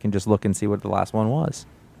that way you can just look and see what the last one was.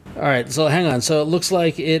 All right, so hang on. So it looks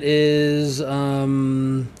like it is.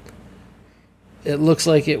 It looks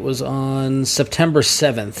like it was on September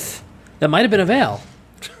 7th. That might have been a veil.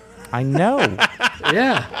 I know.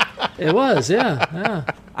 Yeah, it was. Yeah.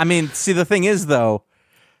 I mean, see, the thing is, though,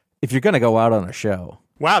 if you're going to go out on a show.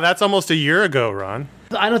 Wow, that's almost a year ago, Ron.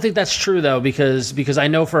 I don't think that's true though, because I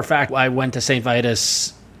know for a fact I went to St.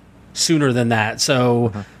 Vitus sooner than that.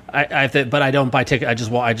 So but I don't buy tickets. I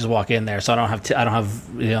just walk in there, so I don't have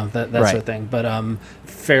that Right. sort of thing. But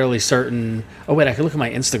fairly certain. Oh wait, I can look at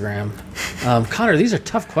my Instagram. Connor, these are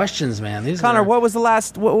tough questions, man. Connor, what was the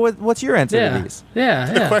last? What's your answer to these?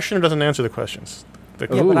 Yeah. The questioner doesn't answer the questions.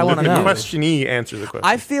 But I wanna know. The questionee answers the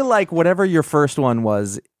questions. I feel like whatever your first one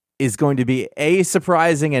was is going to be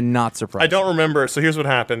surprising and not surprising. I don't remember. So here's what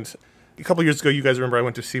happened. A couple years ago, you guys remember I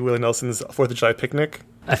went to see Willie Nelson's 4th of July picnic?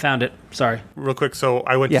 I found it. Sorry. Real quick. So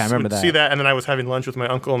I went I remember to that. see that, and then I was having lunch with my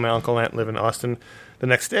uncle and my uncle and aunt live in Austin the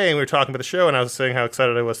next day, and we were talking about the show, and I was saying how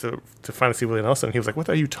excited I was to finally see Willie Nelson. He was like, "What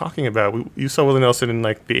are you talking about? You saw Willie Nelson in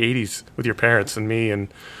like the 80s with your parents and me,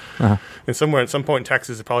 and at some point in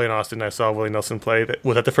Texas, probably in Austin, I saw Willie Nelson play.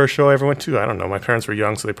 Was that the first show I ever went to? I don't know. My parents were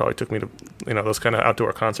young, so they probably took me to those kind of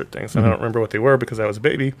outdoor concert things. And I don't remember what they were because I was a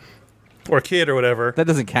baby or a kid or whatever. That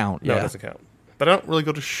doesn't count. No, Yeah. it doesn't count. But I don't really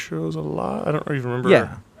go to shows a lot. I don't even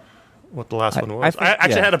remember what the last one was. I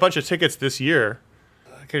actually had a bunch of tickets this year.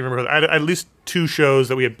 I can't remember. I had at least 2 shows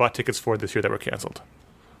that we had bought tickets for this year that were canceled.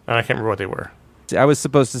 And I can't remember what they were. I was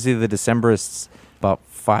supposed to see the Decemberists about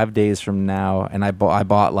 5 days from now, and I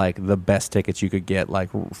bought like the best tickets you could get, like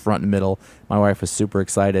front and middle. My wife was super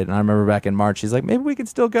excited, and I remember back in March, she's like, maybe we can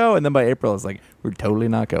still go. And then by April, it's like, we're totally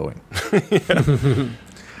not going.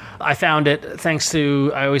 I found it thanks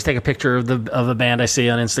to I always take a picture of a band I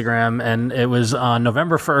see on Instagram, and it was on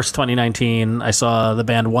November 1st, 2019. I saw the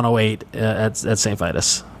band 108 at St.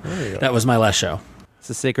 Vitus. That was my last show.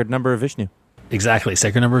 It's a sacred number of Vishnu. Exactly,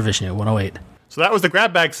 sacred number of Vishnu, 108. So that was the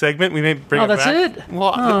grab bag segment. We may bring it back. Oh, that's it?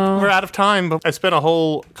 Well, we're out of time, but I spent a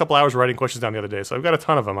whole couple hours writing questions down the other day, so I've got a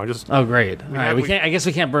ton of them. Oh, great. All right, I guess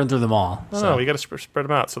we can't burn through them all. No, we got to spread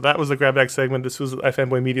them out. So that was the grab bag segment. This was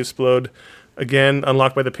iFanboy Mediasplode. Again,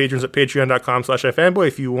 unlocked by the patrons at patreon.com/iFanboy.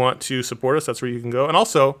 If you want to support us, that's where you can go. And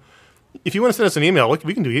also, if you want to send us an email,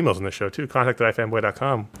 we can do emails on this show too.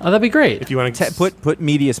 Contact@ifanboy.com. Oh, that'd be great. If you want to Put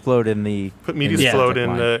Mediasplode in the Mediasplode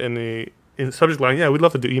subject in the subject line. Yeah, we'd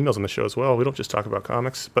love to do emails on the show as well. We don't just talk about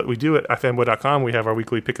comics, but we do at ifanboy.com. We have our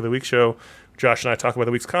weekly pick of the week show. Josh and I talk about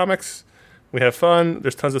the week's comics. We have fun.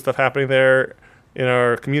 There's tons of stuff happening there in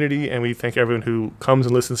our community, and we thank everyone who comes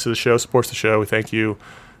and listens to the show, supports the show. We thank you.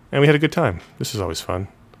 And we had a good time. This is always fun.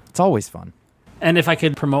 It's always fun. And if I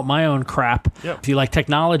could promote my own crap, if you like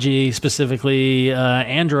technology, specifically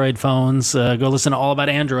Android phones, go listen to All About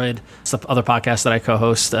Android. It's the other podcast that I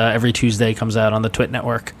co-host. Every Tuesday comes out on the Twit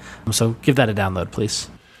Network. So give that a download, please.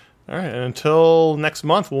 All right. And until next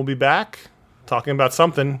month, we'll be back talking about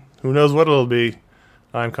something. Who knows what it'll be.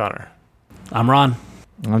 I'm Connor. I'm Ron.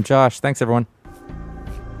 I'm Josh. Thanks, everyone.